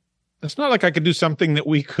nothing, it's not like I could do something that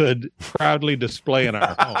we could proudly display in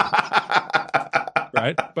our home.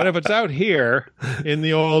 Right. But if it's out here in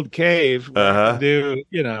the old cave,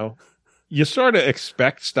 you sort of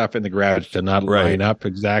expect stuff in the garage to not line up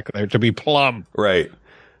exactly, or to be plumb. Right.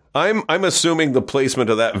 I'm assuming the placement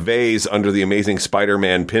of that vase under the Amazing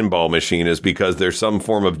Spider-Man pinball machine is because there's some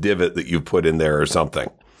form of divot that you put in there or something.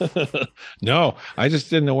 No, I just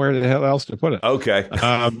didn't know where the hell else to put it. Okay.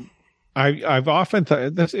 I've often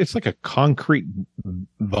thought it's like a concrete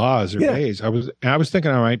vase or vase. I was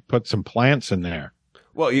thinking I might put some plants in there.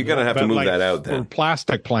 Well, you're going to have to move that out then.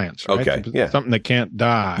 Plastic plants, right? Okay, Something that can't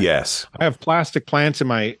die. Yes. I have plastic plants in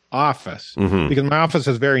my office because my office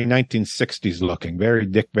is very 1960s looking, very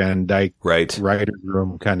Dick Van Dyke writer's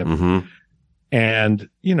room kind of. And,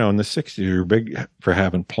 in the 60s, you're big for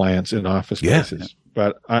having plants in office spaces.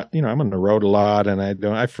 But, I'm on the road a lot and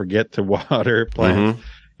I forget to water plants.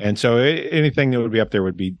 And so anything that would be up there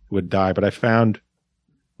would die. But I found...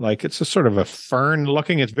 like it's a sort of a fern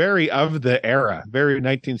looking. It's very of the era, very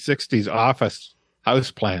 1960s office house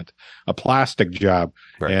plant, a plastic job,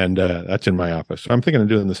 and that's in my office. So I'm thinking of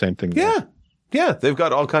doing the same thing. Yeah. They've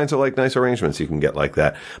got all kinds of like nice arrangements you can get like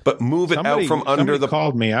that, but move it out from under the.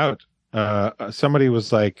 Called me out. Somebody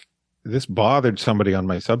was like, "This bothered somebody on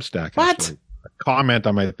my Substack." What? Actually. Comment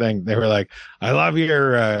on my thing. They were like, "I love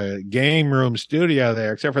your game room studio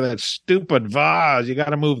there, except for that stupid vase. You got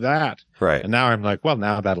to move that." Right. And now I'm like, well,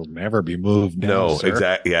 now that'll never be moved. No, sir.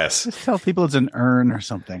 exactly. Yes. Just tell people it's an urn or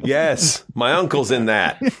something. Yes. My uncle's in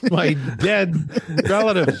that. My dead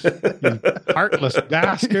relatives. You heartless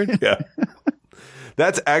bastard. Yeah.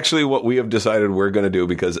 That's actually what we have decided we're going to do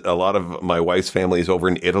because a lot of my wife's family is over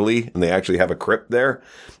in Italy and they actually have a crypt there.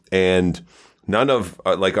 And none of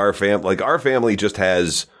our family just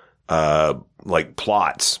has like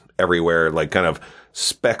plots everywhere, like kind of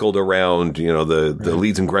speckled around, the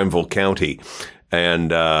Leeds and Grenville County.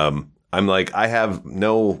 And I'm like, I have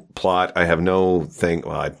no plot. I have no thing.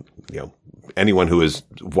 Well, anyone who has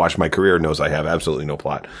watched my career knows I have absolutely no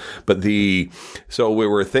plot. But so we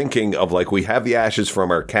were thinking of like, we have the ashes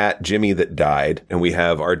from our cat, Jimmy, that died. And we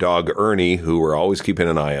have our dog, Ernie, who we're always keeping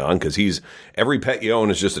an eye on because every pet you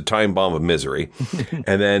own is just a time bomb of misery.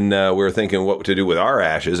 And then we were thinking what to do with our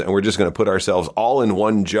ashes. And we're just going to put ourselves all in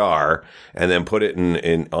one jar and then put it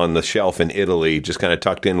in on the shelf in Italy, just kind of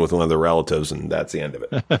tucked in with one of the relatives. And that's the end of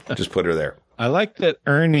it. Just put her there. I like that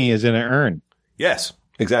Ernie is in an urn. Yes.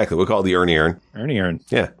 Exactly. We'll call it the Ernie urn. Ernie urn.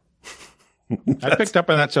 Yeah. I picked up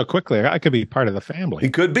on that so quickly. I could be part of the family.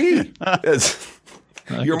 He could be.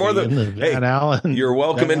 You're more than Van Allen. You're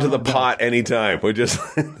welcome Van into the Allen pot anytime. We're just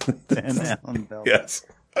Van Allen belt. Yes.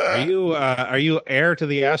 Are you heir to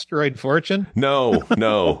the asteroid fortune?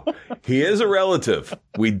 No. He is a relative.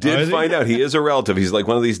 We did find out he is a relative. He's like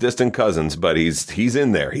one of these distant cousins, but he's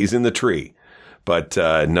in there. He's in the tree. But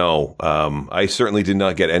no, I certainly did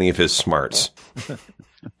not get any of his smarts.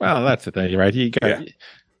 Well, that's the thing, right?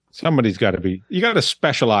 Somebody's got to be. You got to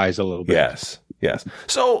specialize a little bit. Yes.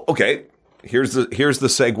 So, okay, here's the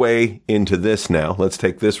segue into this. Now, let's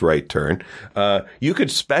take this right turn. You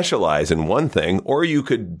could specialize in one thing, or you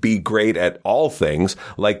could be great at all things,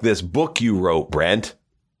 like this book you wrote, Brent.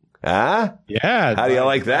 Yeah. How do you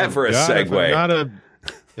like that for a segue?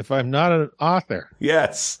 If I'm not an author.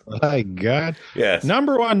 Yes. My God. Yes.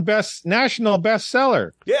 Number one national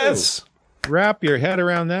bestseller. Yes. Ooh. Wrap your head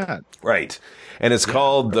around that. Right. And it's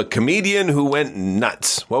called The Comedian Who Went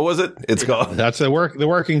Nuts. What was it? It's called... That's the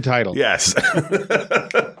working title. Yes.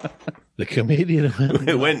 The The comedian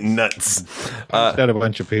It went nuts. Instead of a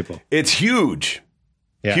bunch of people. It's huge.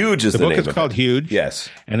 Yeah. Huge is the book name is of called it. Huge. Yes.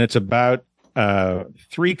 And it's about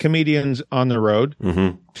 3 comedians on the road,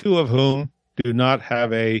 2 of whom do not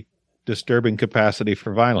have a disturbing capacity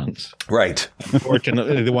for violence. Right.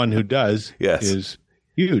 Unfortunately, the one who does is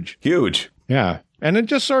huge. Huge. Yeah. And it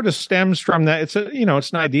just sort of stems from that. It's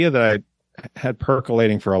it's an idea that I had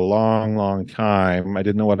percolating for a long, long time. I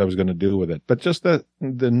didn't know what I was going to do with it. But just the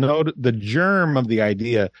germ of the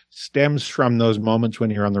idea stems from those moments when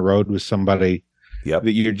you're on the road with somebody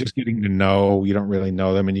that you're just getting to know. You don't really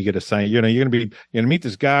know them, and you get a sign. You're going to meet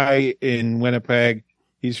this guy in Winnipeg.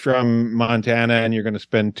 He's from Montana, and you're going to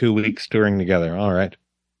spend 2 weeks touring together. All right.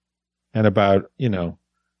 And about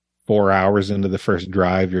 4 hours into the first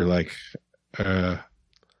drive, you're like,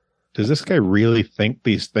 does this guy really think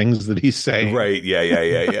these things that he's saying? Right.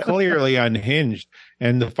 Yeah. Clearly unhinged.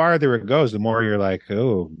 And the farther it goes, the more you're like,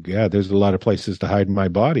 oh, God, there's a lot of places to hide my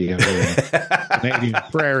body out in Canadian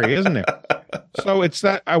prairie, isn't there? So it's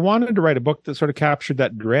that I wanted to write a book that sort of captured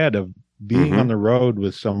that dread of being on the road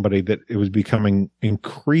with somebody that it was becoming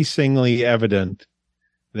increasingly evident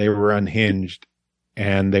they were unhinged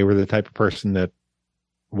and they were the type of person that,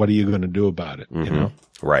 what are you going to do about it?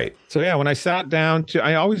 Right. So yeah, when I sat down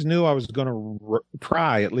I always knew I was going to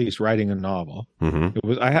try at least writing a novel. It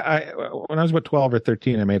was I when I was about 12 or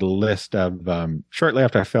 13, I made a list of shortly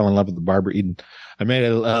after I fell in love with Barbara Eden. I made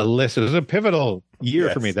a list. It was a pivotal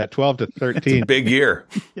year for me. That 12 to 13, big year,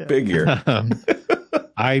 big year.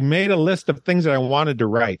 I made a list of things that I wanted to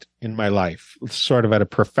write in my life, sort of at a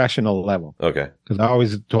professional level. Okay. Because I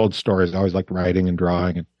always told stories. I always liked writing and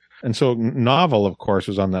drawing and so novel, of course,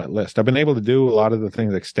 was on that list. I've been able to do a lot of the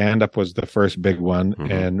things, like stand-up was the first big one,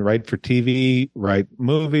 and write for TV, write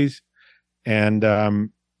movies,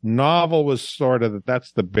 and novel was sort of,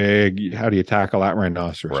 that's the big, how do you tackle that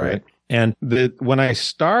rhinoceros, right? And when I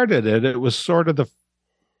started it, it was sort of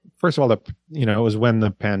first of all, it was when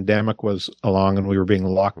the pandemic was along and we were being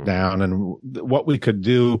locked down, and what we could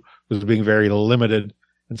do was being very limited.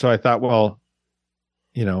 And so I thought, well,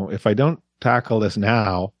 if I don't tackle this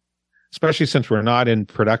now, especially since we're not in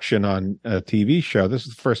production on a TV show. This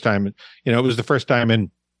is the first time, it was the first time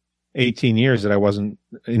in 18 years that I wasn't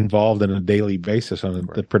involved on a daily basis on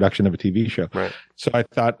the production of a TV show. Right. So I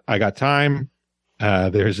thought, I got time.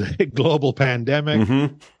 There's a global pandemic. I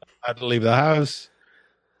had to leave the house.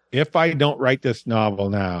 If I don't write this novel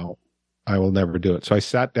now, I will never do it. So I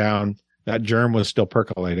sat down. That germ was still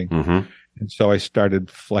percolating. And so I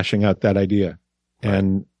started fleshing out that idea.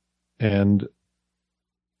 And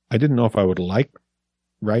I didn't know if I would like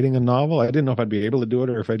writing a novel. I didn't know if I'd be able to do it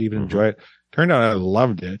or if I'd even enjoy it. Turned out I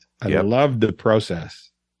loved it. I loved the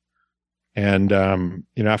process. And,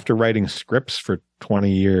 after writing scripts for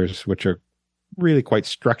 20 years, which are really quite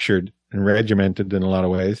structured and regimented in a lot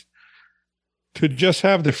of ways, to just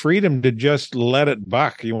have the freedom to just let it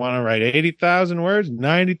buck. You want to write 80,000 words,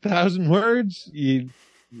 90,000 words,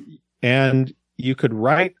 and you could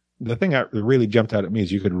write. The thing that really jumped out at me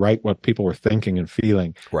is you could write what people were thinking and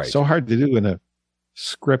feeling. Right. So hard to do in a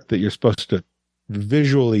script that you're supposed to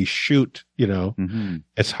visually shoot,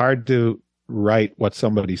 It's hard to write what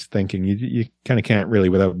somebody's thinking. You kind of can't really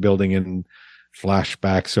without building in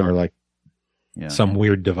flashbacks or like some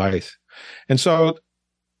weird device. And so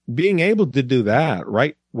being able to do that,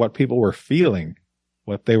 write what people were feeling,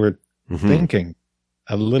 what they were thinking,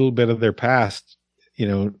 a little bit of their past,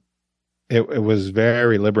 it was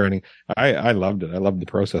very liberating. I loved it. I loved the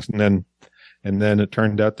process. And then it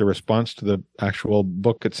turned out the response to the actual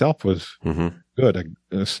book itself was good.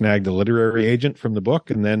 I snagged a literary agent from the book,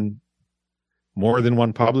 and then more than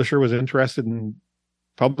one publisher was interested in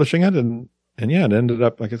publishing it. And it ended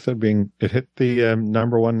up, like I said, it hit the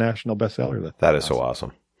 #1 national bestseller list. That is so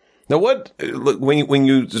awesome. Now, when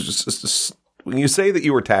you say that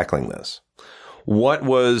you were tackling this, what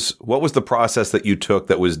was the process that you took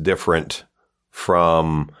that was different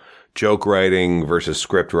from joke writing versus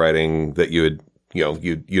script writing that you'd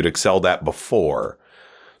excelled at before?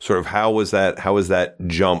 Sort of how was that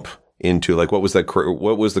jump into, like, what was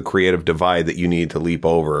the creative divide that you needed to leap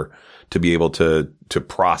over to be able to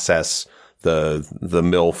process the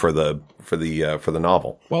mill for the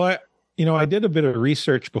novel? Well, I did a bit of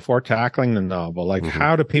research before tackling the novel, like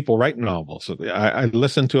how do people write novels? I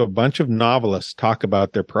listened to a bunch of novelists talk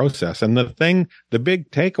about their process. And the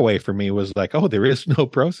big takeaway for me was like, oh, there is no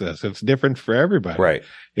process. It's different for everybody. Right.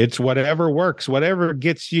 It's whatever works, whatever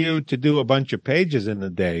gets you to do a bunch of pages in a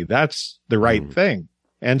day. That's the right thing.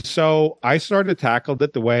 And so I sort of tackled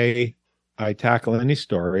it the way I tackle any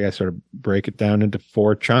story. I sort of break it down into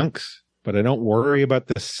 4 chunks, but I don't worry about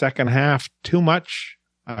the second half too much.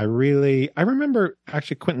 I remember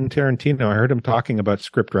actually Quentin Tarantino. I heard him talking about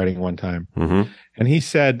script writing one time, and he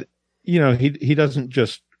said, he doesn't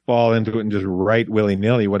just fall into it and just write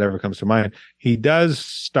willy-nilly whatever comes to mind. He does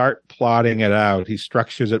start plotting it out. He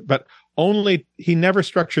structures it, but he never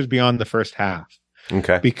structures beyond the first half.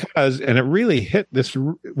 Okay. And it really hit this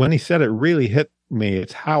when he said it really hit me.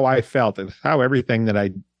 It's how I felt. It's how everything that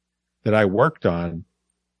I worked on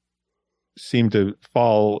seemed to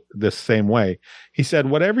fall this same way. He said,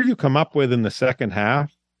 whatever you come up with in the second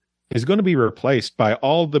half is going to be replaced by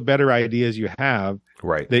all the better ideas you have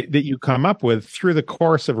that you come up with through the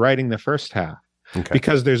course of writing the first half. Okay.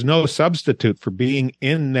 Because there's no substitute for being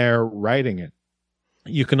in there writing it.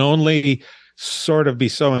 You can only sort of be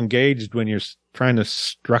so engaged when you're trying to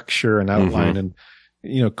structure an outline and,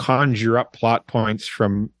 conjure up plot points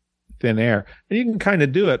from thin air. And you can kind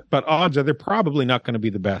of do it, but odds are they're probably not going to be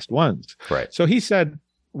the best ones. Right. So he said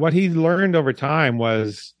what he learned over time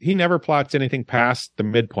was he never plots anything past the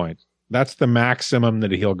midpoint. That's the maximum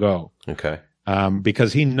that he'll go. Okay.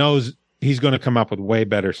 Because he knows he's going to come up with way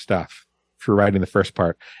better stuff for writing the first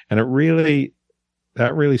part. And that really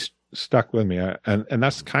stuck with me. And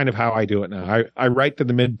that's kind of how I do it now. I write to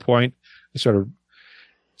the midpoint so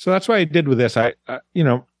that's what I did with this.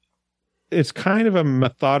 It's kind of a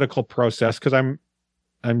methodical process because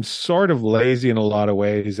I'm sort of lazy in a lot of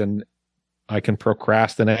ways, and I can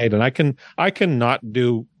procrastinate, and I can not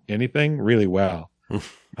do anything really well.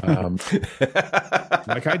 I honestly,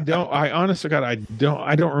 God, I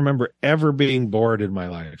don't remember ever being bored in my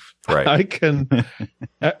life. Right. I can,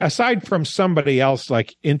 aside from somebody else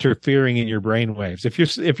like interfering in your brain waves. If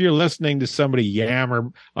you're listening to somebody yammer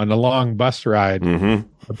on a long bus ride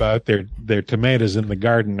about their tomatoes in the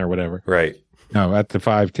garden or whatever. Right. No, at the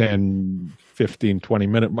 5, 10, 15, 20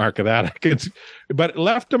 minute mark of that, but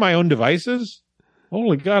left to my own devices,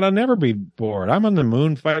 holy God, I'll never be bored. I'm on the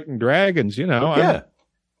moon fighting dragons, Yeah.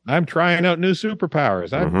 I'm trying out new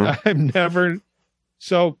superpowers. I'm never.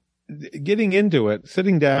 So getting into it,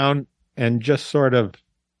 sitting down and just sort of,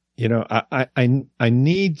 I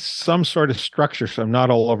need some sort of structure so I'm not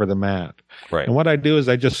all over the map. Right. And what I do is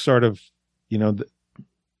I just sort of,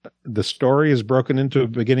 the story is broken into a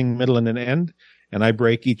beginning, middle, and an end. And I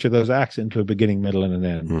break each of those acts into a beginning, middle, and an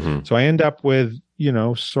end. So I end up with,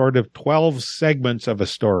 sort of 12 segments of a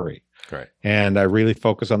story. Right. And I really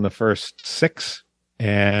focus on the first 6.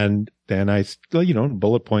 And then I still,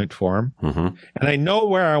 bullet point form. And I know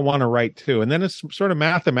where I want to write to. And then it's sort of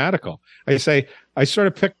mathematical. I sort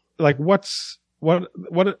of pick like this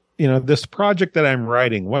project that I'm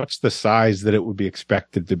writing, what's the size that it would be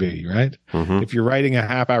expected to be, right? If you're writing a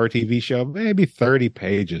half-hour TV show, maybe 30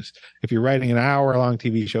 pages. If you're writing an hour-long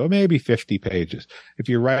TV show, maybe 50 pages. If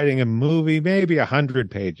you're writing a movie, maybe 100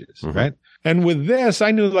 pages, right? And with this, I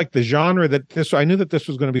knew like the genre I knew that this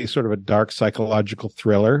was going to be sort of a dark psychological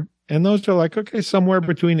thriller. And those are like, okay, somewhere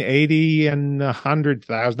between 80 and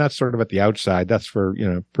 100,000. That's sort of at the outside. That's for,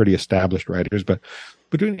 pretty established writers, but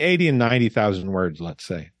between 80 and 90,000 words, let's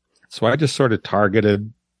say. So I just sort of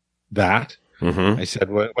targeted that. I said,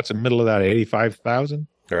 what's the middle of that? 85,000?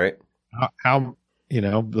 All right. How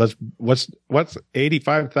what's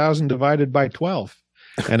 85,000 divided by 12?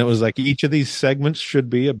 And it was like each of these segments should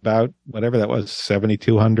be about whatever that was,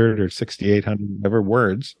 7,200 or 6,800, whatever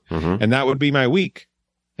words. And that would be my week.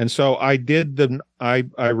 And so I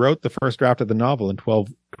wrote the first draft of the novel in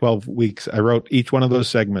 12 weeks. I wrote each one of those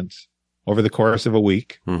segments over the course of a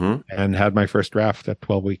week and had my first draft at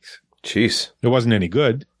 12 weeks. Jeez. It wasn't any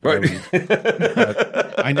good. Right.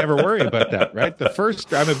 I never worry about that, right?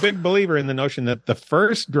 I'm a big believer in the notion that the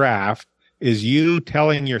first draft is you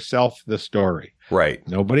telling yourself the story. Right.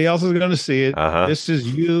 Nobody else is going to see it. This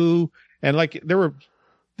is you. And like there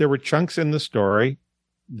were chunks in the story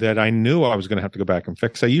that I knew I was going to have to go back and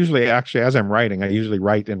fix. I usually as I'm writing, I usually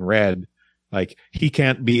write in red. Like, he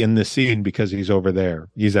can't be in the scene because he's over there.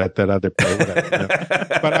 He's at that other place.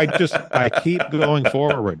 But I keep going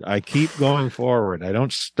forward. I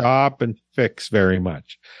don't stop and fix very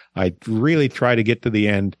much. I really try to get to the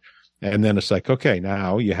end. And then it's like, okay,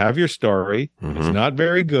 now you have your story. It's not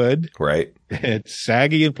very good. Right. It's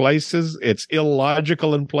saggy in places. It's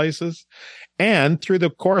illogical in places. And through the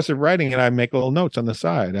course of writing it, I make little notes on the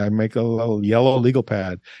side. I make a little yellow legal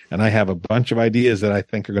pad, and I have a bunch of ideas that I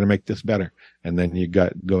think are going to make this better. And then you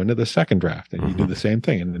go into the second draft, and you do the same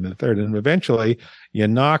thing, and then the third, and eventually you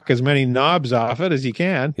knock as many knobs off it as you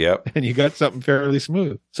can. Yep. And you got something fairly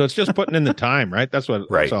smooth. So it's just putting in the time, right? That's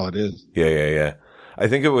all it is. Yeah. I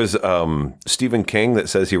think it was Stephen King that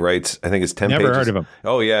says he writes. I think it's 10 Never pages. heard of him.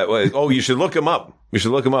 Oh yeah. Oh, you should look him up.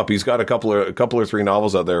 He's got a couple or three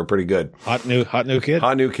novels out there are pretty good. Hot new kid.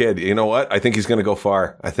 Hot new kid. You know what? I think he's going to go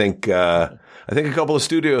far. I think a couple of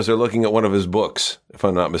studios are looking at one of his books, if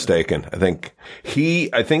I'm not mistaken. I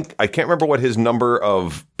can't remember what his number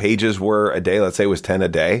of pages were a day. Let's say it was 10 a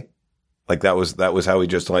day. Like that was how he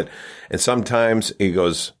just went. And sometimes he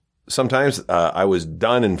goes, I was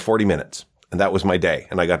done in 40 minutes. And that was my day,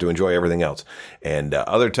 and I got to enjoy everything else. And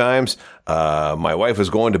other times, my wife was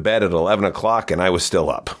going to bed at 11 o'clock, and I was still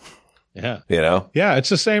up. Yeah. You know? Yeah, it's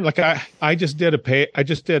the same. Like I tried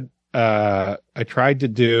to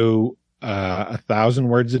do 1,000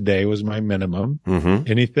 words a day was my minimum.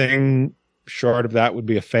 Mm-hmm. Anything short of that would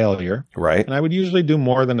be a failure. Right. And I would usually do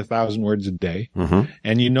more than 1,000 words a day. Mm-hmm.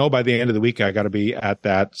 And by the end of the week, I got to be at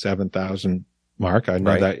that 7,000 mark. I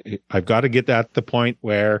know that I've got to get at the point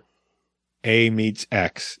where A meets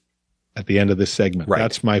X at the end of this segment. Right.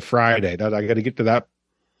 That's my Friday. I got to get to that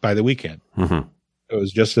by the weekend. Mm-hmm. It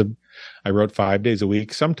was just I wrote 5 days a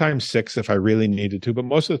week, sometimes 6 if I really needed to, but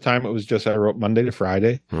most of the time it was just I wrote Monday to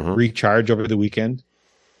Friday, recharge over the weekend,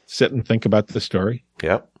 sit and think about the story.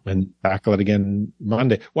 Yep. And tackle it again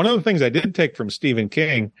Monday. One of the things I did take from Stephen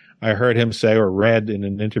King, I heard him say or read in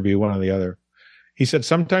an interview, one or the other. He said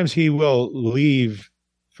sometimes he will leave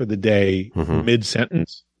for the day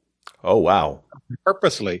mid-sentence. Oh, wow.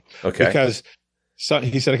 Purposely. Okay. Because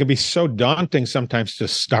he said it can be so daunting sometimes to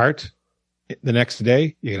start the next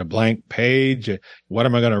day. You get a blank page. What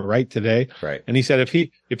am I going to write today? Right. And he said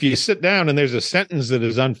if you sit down and there's a sentence that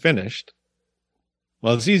is unfinished,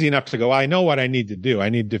 well, it's easy enough to go, I know what I need to do. I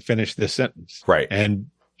need to finish this sentence. Right. And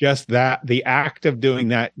just that, the act of doing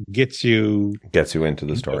that gets you into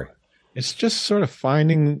the story. It's just sort of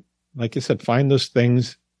finding, like you said, find those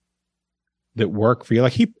things that work for you.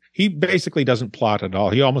 Like he basically doesn't plot at all.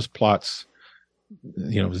 He almost plots,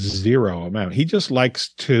 zero amount. He just likes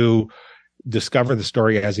to discover the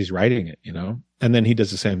story as he's writing it, and then he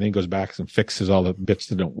does the same thing, goes back and fixes all the bits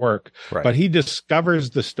that don't work. Right. But he discovers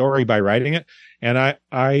the story by writing it. And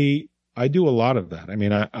I do a lot of that. I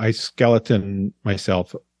mean, I skeleton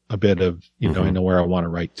myself a bit of, I know where I want to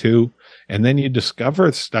write to. And then you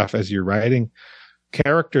discover stuff as you're writing.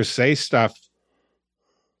 Characters say stuff.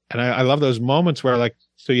 And I love those moments where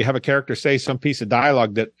so you have a character say some piece of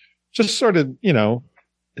dialogue that just sort of, it's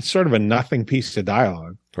sort of a nothing piece of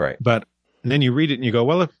dialogue. Right. But and then you read it and you go,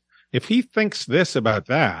 well, if he thinks this about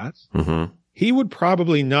that, he would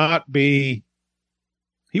probably be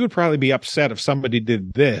upset if somebody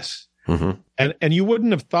did this. And you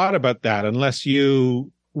wouldn't have thought about that unless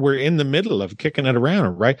you were in the middle of kicking it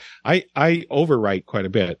around, right? I overwrite quite a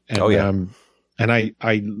bit. And, and I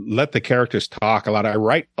let the characters talk a lot. I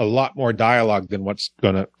write a lot more dialogue than what's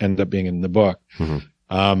going to end up being in the book.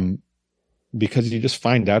 Because you just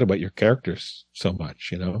find out about your characters so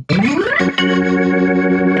much,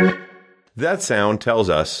 That sound tells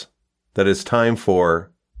us that it's time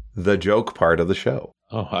for the joke part of the show.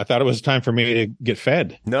 Oh, I thought it was time for me to get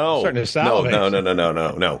fed. No, I'm starting to salivate.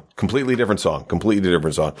 No. Completely different song.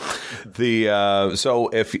 So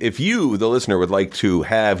if you, the listener, would like to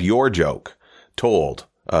have your joke told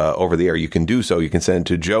over the air, you can do so. You can send it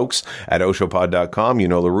to jokes@oshowpod.com. You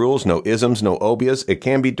know the rules. No isms, no obias. It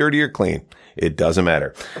can be dirty or clean. It doesn't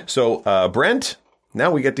matter. So, Brent,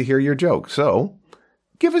 now we get to hear your joke. So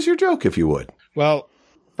give us your joke, if you would. Well,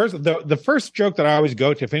 first, the first joke that I always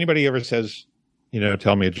go to, if anybody ever says,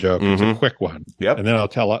 tell me a joke, it's a quick one. Yep. And then I'll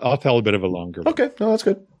tell a bit of a longer one. Okay. No, that's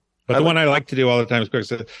good. But the one I like to do all the time is quick.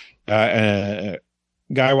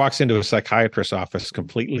 Guy walks into a psychiatrist's office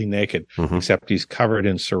completely naked, except he's covered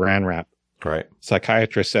in saran wrap. Right.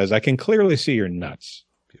 Psychiatrist says, I can clearly see your nuts.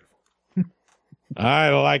 Beautiful. I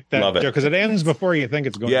like that joke because it ends before you think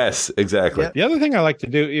it's going. Yes, exactly. The other thing I like to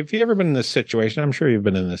do, if you've ever been in this situation, I'm sure you've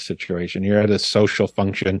been in this situation. You're at a social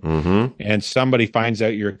function and somebody finds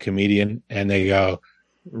out you're a comedian and they go,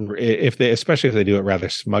 especially if they do it rather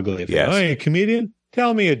smugly. They go, oh, you're a comedian?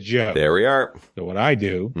 Tell me a joke. There we are. So what I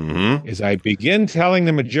do is I begin telling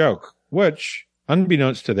them a joke, which,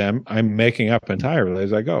 unbeknownst to them, I'm making up entirely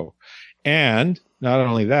as I go. And not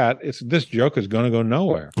only that, this joke is going to go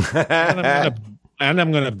nowhere. And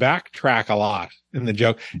I'm going to backtrack a lot in the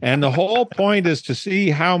joke. And the whole point is to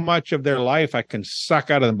see how much of their life I can suck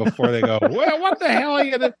out of them before they go, well, what the hell are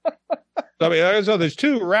you going to... So there's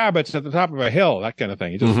two rabbits at the top of a hill, that kind of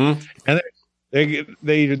thing. And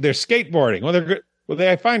they're skateboarding. Well,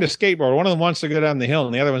 they find a skateboard. One of them wants to go down the hill,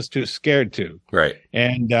 and the other one's too scared to. Right.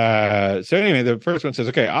 And so anyway, the first one says,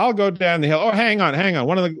 "Okay, I'll go down the hill." Oh, hang on.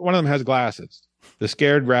 One of them has glasses. The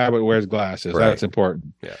scared rabbit wears glasses. Right. That's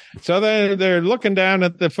important. Yeah. So they're looking down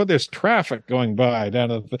at the foot. There's traffic going by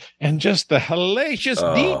down at the, and just the hellacious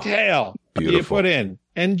detail you beautiful. put in,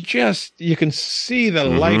 and just you can see the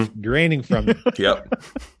life draining from you. Yep.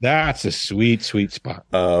 That's a sweet, sweet spot.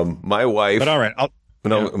 My wife. But all right,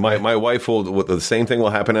 my wife will the same thing will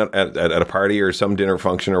happen at a party or some dinner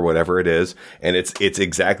function or whatever it is, and it's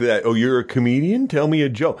exactly that. Oh, you're a comedian? Tell me a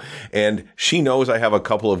joke. And she knows I have a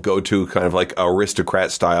couple of go-to kind of like aristocrat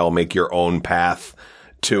style, make your own path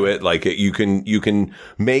to it. Like you can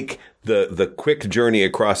make the quick journey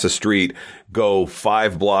across the street, go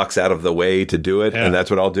 5 blocks out of the way to do it. Yeah. And that's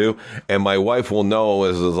what I'll do. And my wife will know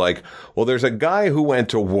is like, well, there's a guy who went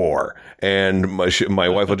to war, and my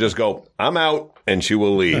wife will just go, I'm out. And she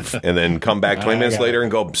will leave and then come back 20 minutes later and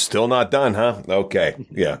go, still not done, huh? Okay.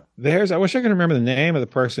 Yeah. I wish I could remember the name of the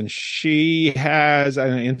person. She has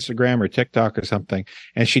an Instagram or TikTok or something,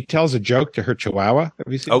 and she tells a joke to her Chihuahua.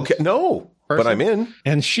 Have you seen Okay. No, person? But I'm in.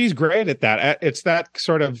 And she's great at that. It's that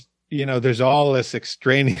sort of, there's all this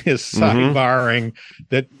extraneous sidebarring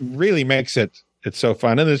that really makes it's so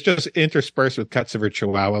fun. And it's just interspersed with cuts of her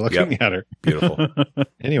Chihuahua looking at her. Beautiful.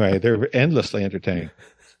 Anyway, they're endlessly entertaining.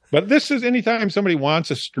 But this is anytime somebody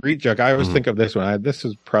wants a street joke, I always think of this one. This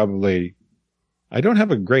is probably, I don't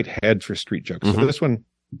have a great head for street jokes. So this one,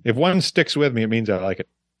 if one sticks with me, it means I like it.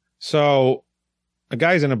 So a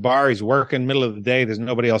guy's in a bar, he's working middle of the day. There's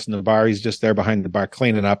nobody else in the bar. He's just there behind the bar,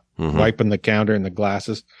 cleaning up, wiping the counter and the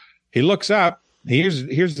glasses. He looks up, he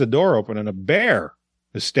hears the door open, and a bear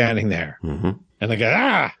is standing there. And the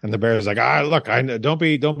guy, and the bear is like, look, I know, don't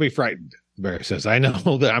be frightened. The bear says, I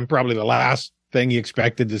know that I'm probably the last thing you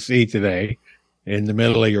expected to see today in the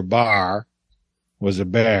middle of your bar was a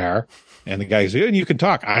bear. And the guy says, and you can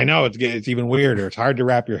talk. I know it's even weirder. It's hard to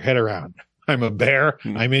wrap your head around. I'm a bear.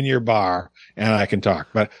 I'm in your bar and I can talk,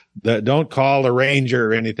 but don't call the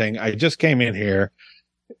ranger or anything. I just came in here.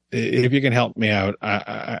 If you can help me out,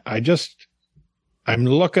 I'm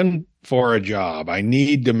looking for a job. I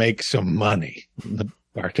need to make some money. And the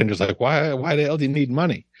bartender's like, why the hell do you need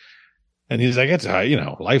money? And he's like, it's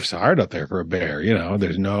life's hard out there for a bear.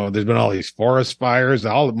 There's been all these forest fires.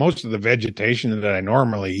 Most of the vegetation that I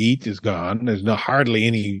normally eat is gone. There's hardly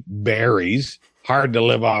any berries. Hard to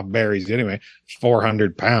live off berries anyway.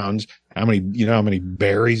 400 pounds. How many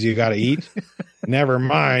berries you got to eat? Never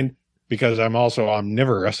mind, because I'm also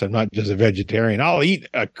omnivorous. I'm not just a vegetarian. I'll eat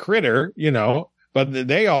a critter, but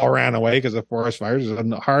they all ran away because of forest fires.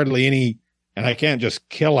 There's hardly any. And I can't just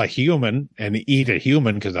kill a human and eat a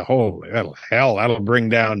human because that'll bring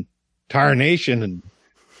down tarnation, and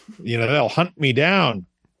they'll hunt me down.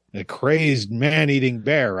 A crazed man-eating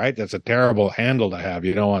bear, right? That's a terrible handle to have.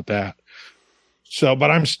 You don't want that. So,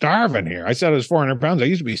 but I'm starving here. I said it was 400 pounds. I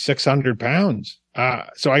used to be 600 pounds.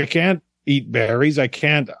 So I can't eat berries. I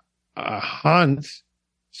can't hunt.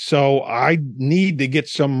 So I need to get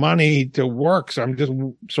some money to work. So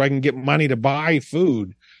I can get money to buy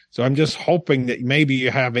food. So I'm just hoping that maybe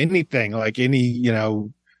you have anything, like any,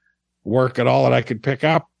 work at all that I could pick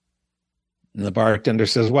up. And the bartender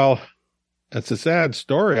says, well, that's a sad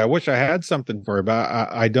story. I wish I had something for you, but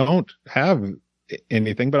I don't have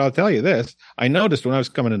anything. But I'll tell you this. I noticed when I was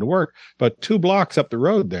coming into work, but 2 blocks up the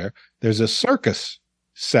road there's a circus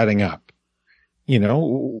setting up,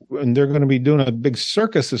 and they're going to be doing a big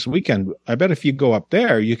circus this weekend. I bet if you go up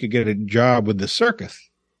there, you could get a job with the circus.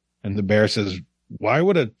 And the bear says, why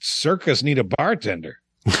would a circus need a bartender?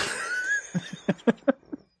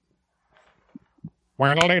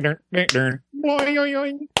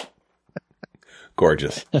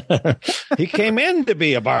 Gorgeous. He came in to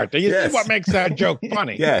be a bartender. You see what makes that joke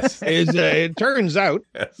funny? Yes. It turns out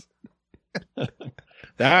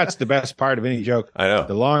that's the best part of any joke. I know.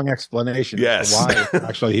 The long explanation as to why it's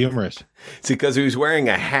actually humorous. It's because he was wearing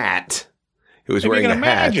a hat. He was wearing you can a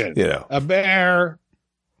hat. Imagine a bear.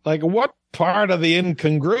 Like, what part of the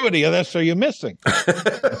incongruity of this are you missing? But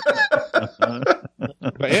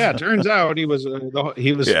yeah, it turns out he was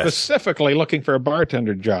specifically looking for a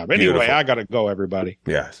bartender job. Anyway, beautiful. I got to go, everybody.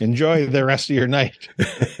 Yes. Enjoy the rest of your night.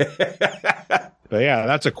 But yeah,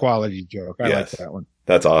 that's a quality joke. I like that one.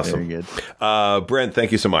 That's awesome. Very good. Brent,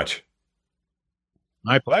 thank you so much.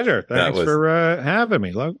 My pleasure. Thanks for having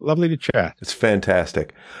me. Lovely to chat. It's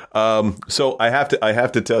fantastic. So I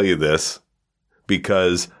have to tell you this,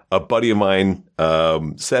 because a buddy of mine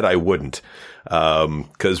said I wouldn't,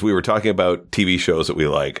 because we were talking about TV shows that we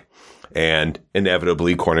like, and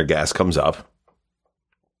inevitably Corner Gas comes up.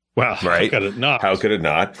 Well, right? How could it not? How could it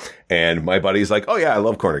not? And my buddy's like, oh yeah, I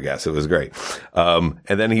love Corner Gas. It was great. And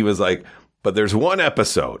then he was like, but there's one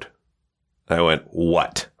episode. I went,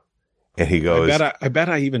 what? And he goes, I bet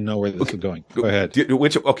I even know where this is going. Go ahead.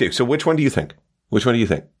 So which one do you think? Which one do you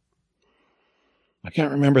think? I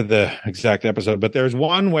can't remember the exact episode, but there's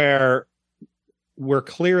one where we're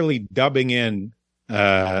clearly dubbing in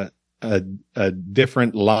a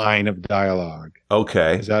different line of dialogue.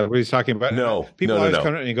 Okay. Is that what he's talking about? No. People always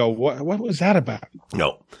come in and go, what was that about?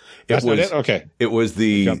 No. That's not it? Okay. It was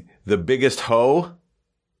the biggest hoe.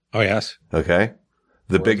 Oh, yes. Okay.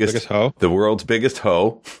 The biggest hoe. The world's biggest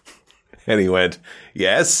hoe. And he went,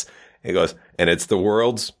 yes. He goes, and it's the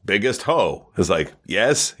world's biggest hoe. I was like,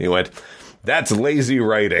 yes. He went, that's lazy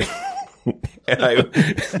writing.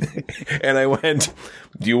 And I went,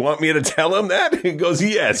 do you want me to tell him that? He goes,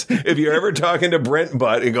 yes. If you're ever talking to Brent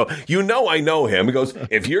Butt, he go, I know him. He goes,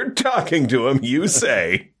 if you're talking to him, you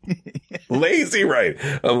say lazy writing.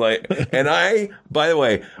 I'm like, and by the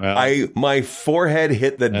way, my forehead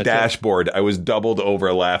hit the dashboard. I was doubled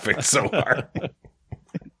over laughing so hard.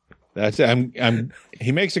 That's it.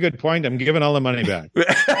 He makes a good point. I'm giving all the money back.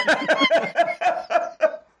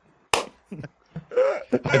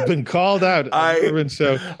 I've been called out. I'm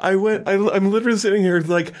literally sitting here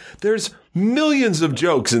like, there's millions of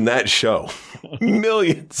jokes in that show.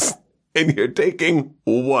 Millions. And you're taking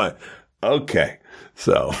one. Okay.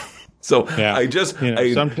 So yeah.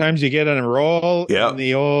 Sometimes you get on a roll in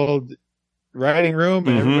the old writing room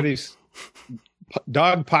and everybody's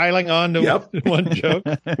dog piling on to one joke.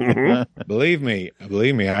 Mm-hmm. Believe me,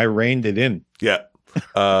 I reined it in. Yeah.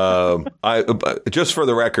 Just for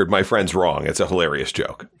the record, my friend's wrong. It's a hilarious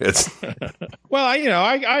joke. It's well,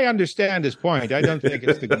 I understand his point. I don't think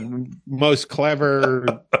it's the most clever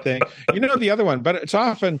thing. The other one, but it's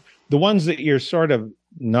often the ones that you're sort of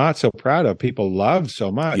not so proud of, people love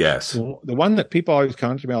so much. Yes. The one that people always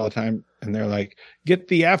come to me all the time and they're like, get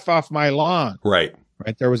the F off my lawn. Right.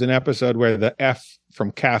 There was an episode where the F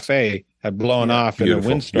from cafe had blown off in a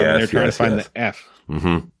windstorm and they're trying to find the F.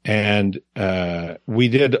 Mm-hmm. And we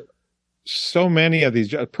did so many of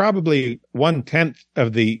these, probably 1/10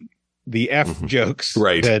 of the F jokes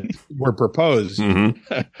that were proposed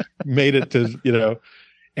made it to,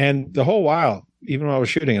 and the whole while, even while I was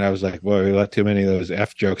shooting it, I was like, boy, we let too many of those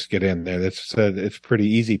F jokes get in there. It's pretty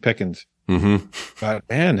easy pickings. Mm-hmm. But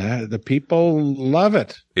man, the people love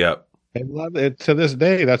it. Yep. I love it to this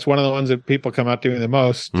day. That's one of the ones that people come out doing the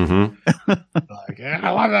most. Mm-hmm. Like,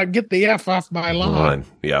 I want to get the F off my lawn.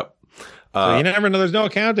 Yep. So you never know. There's no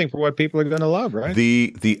accounting for what people are going to love, right?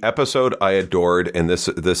 The episode I adored, and this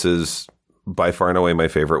is by far and away my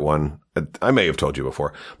favorite one. I may have told you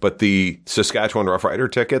before, but the Saskatchewan Rough Rider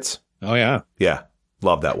tickets. Oh yeah, yeah,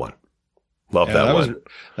 love that one. Love that one.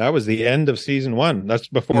 That was the end of season 1. That's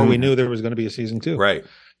before we knew there was going to be a season 2. Right.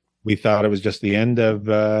 We thought it was just the end of.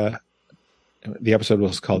 The episode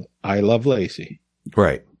was called "I Love Lacey."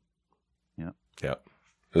 Right. Yeah. Yeah.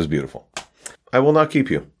 It was beautiful. I will not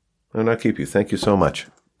keep you. I will not keep you. Thank you so much.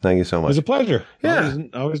 Thank you so much. It was a pleasure. Yeah.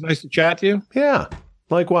 Always nice to chat to you. Yeah.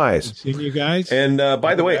 Likewise. Seeing you guys. And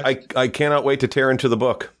by the way, I cannot wait to tear into the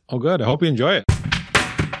book. Oh, good. I hope you enjoy it.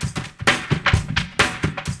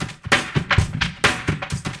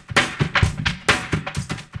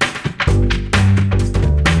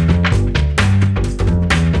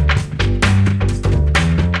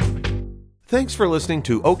 Thanks for listening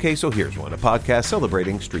to Okay, So Here's One, a podcast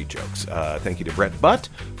celebrating street jokes. Thank you to Brent Butt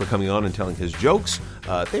for coming on and telling his jokes.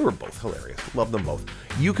 They were both hilarious. Love them both.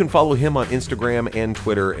 You can follow him on Instagram and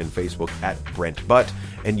Twitter and Facebook at Brent Butt,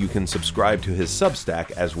 and you can subscribe to his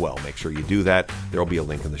Substack as well. Make sure you do that. There will be a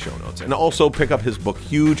link in the show notes. And also pick up his book,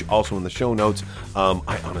 Huge, also in the show notes.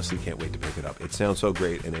 I honestly can't wait to pick it up. It sounds so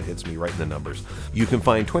great, and it hits me right in the numbers. You can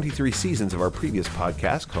find 23 seasons of our previous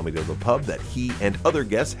podcast, Comedy of the Pub, that he and other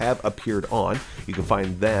guests have appeared on. You can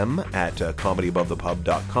find them at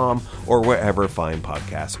comedyabovethepub.com or wherever fine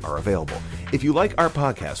podcasts are available. If you like our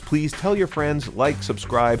podcast, please tell your friends, like,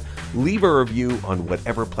 subscribe, leave a review on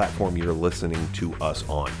whatever platform you're listening to us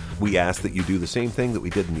on. We ask that you do the same thing that we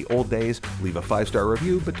did in the old days, leave a 5-star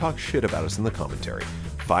review, but talk shit about us in the commentary.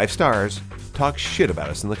 5 stars, talk shit about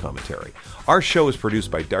us in the commentary. Our show is produced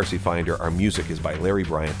by Darcy Finder. Our music is by Larry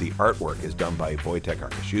Bryant. The artwork is done by Wojtek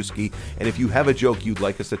Arkaszewski. And if you have a joke you'd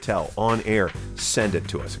like us to tell on air, send it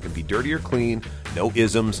to us. It can be dirty or clean, no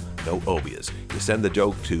isms, no obias. You send the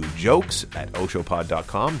joke to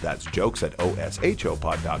jokes@oshopod.com. That's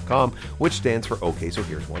jokes@oshopod.com, which stands for Okay, So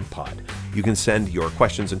Here's One Pod. You can send your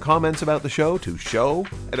questions and comments about the show to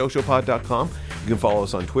show@oshopod.com. You can follow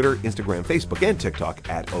us on Twitter, Instagram, Facebook, and TikTok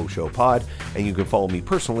at oshopod. And you can follow me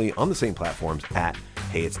personally on the same platforms at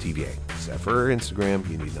Hey It's TVA. Except for Instagram,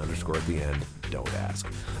 you need an underscore at the end. Don't ask.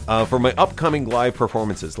 For my upcoming live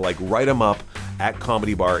performances like Write 'em Up at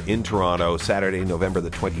Comedy Bar in Toronto, Saturday, November the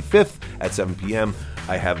 25th at 7 p.m.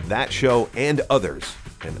 I have that show and others,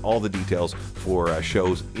 and all the details for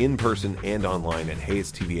shows in person and online at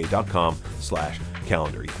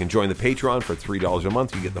heyitstva.com/calendar. You can join the Patreon for $3 a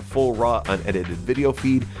month. You get the full raw unedited video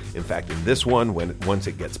feed. In fact, in this one, once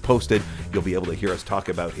it gets posted, you'll be able to hear us talk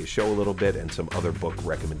about his show a little bit and some other book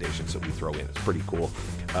recommendations that we throw in. It's pretty cool.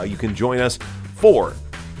 You can join us for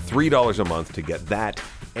 $3 a month to get that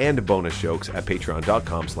and bonus jokes at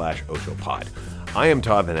patreon.com/oshowpod. I am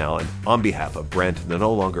Todd Van Allen on behalf of Brent, the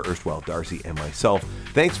no longer erstwhile Darcy, and myself.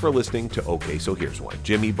 Thanks for listening to Okay, So Here's One.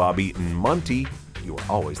 Jimmy, Bobby, and Monty, you are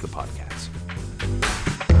always the podcast.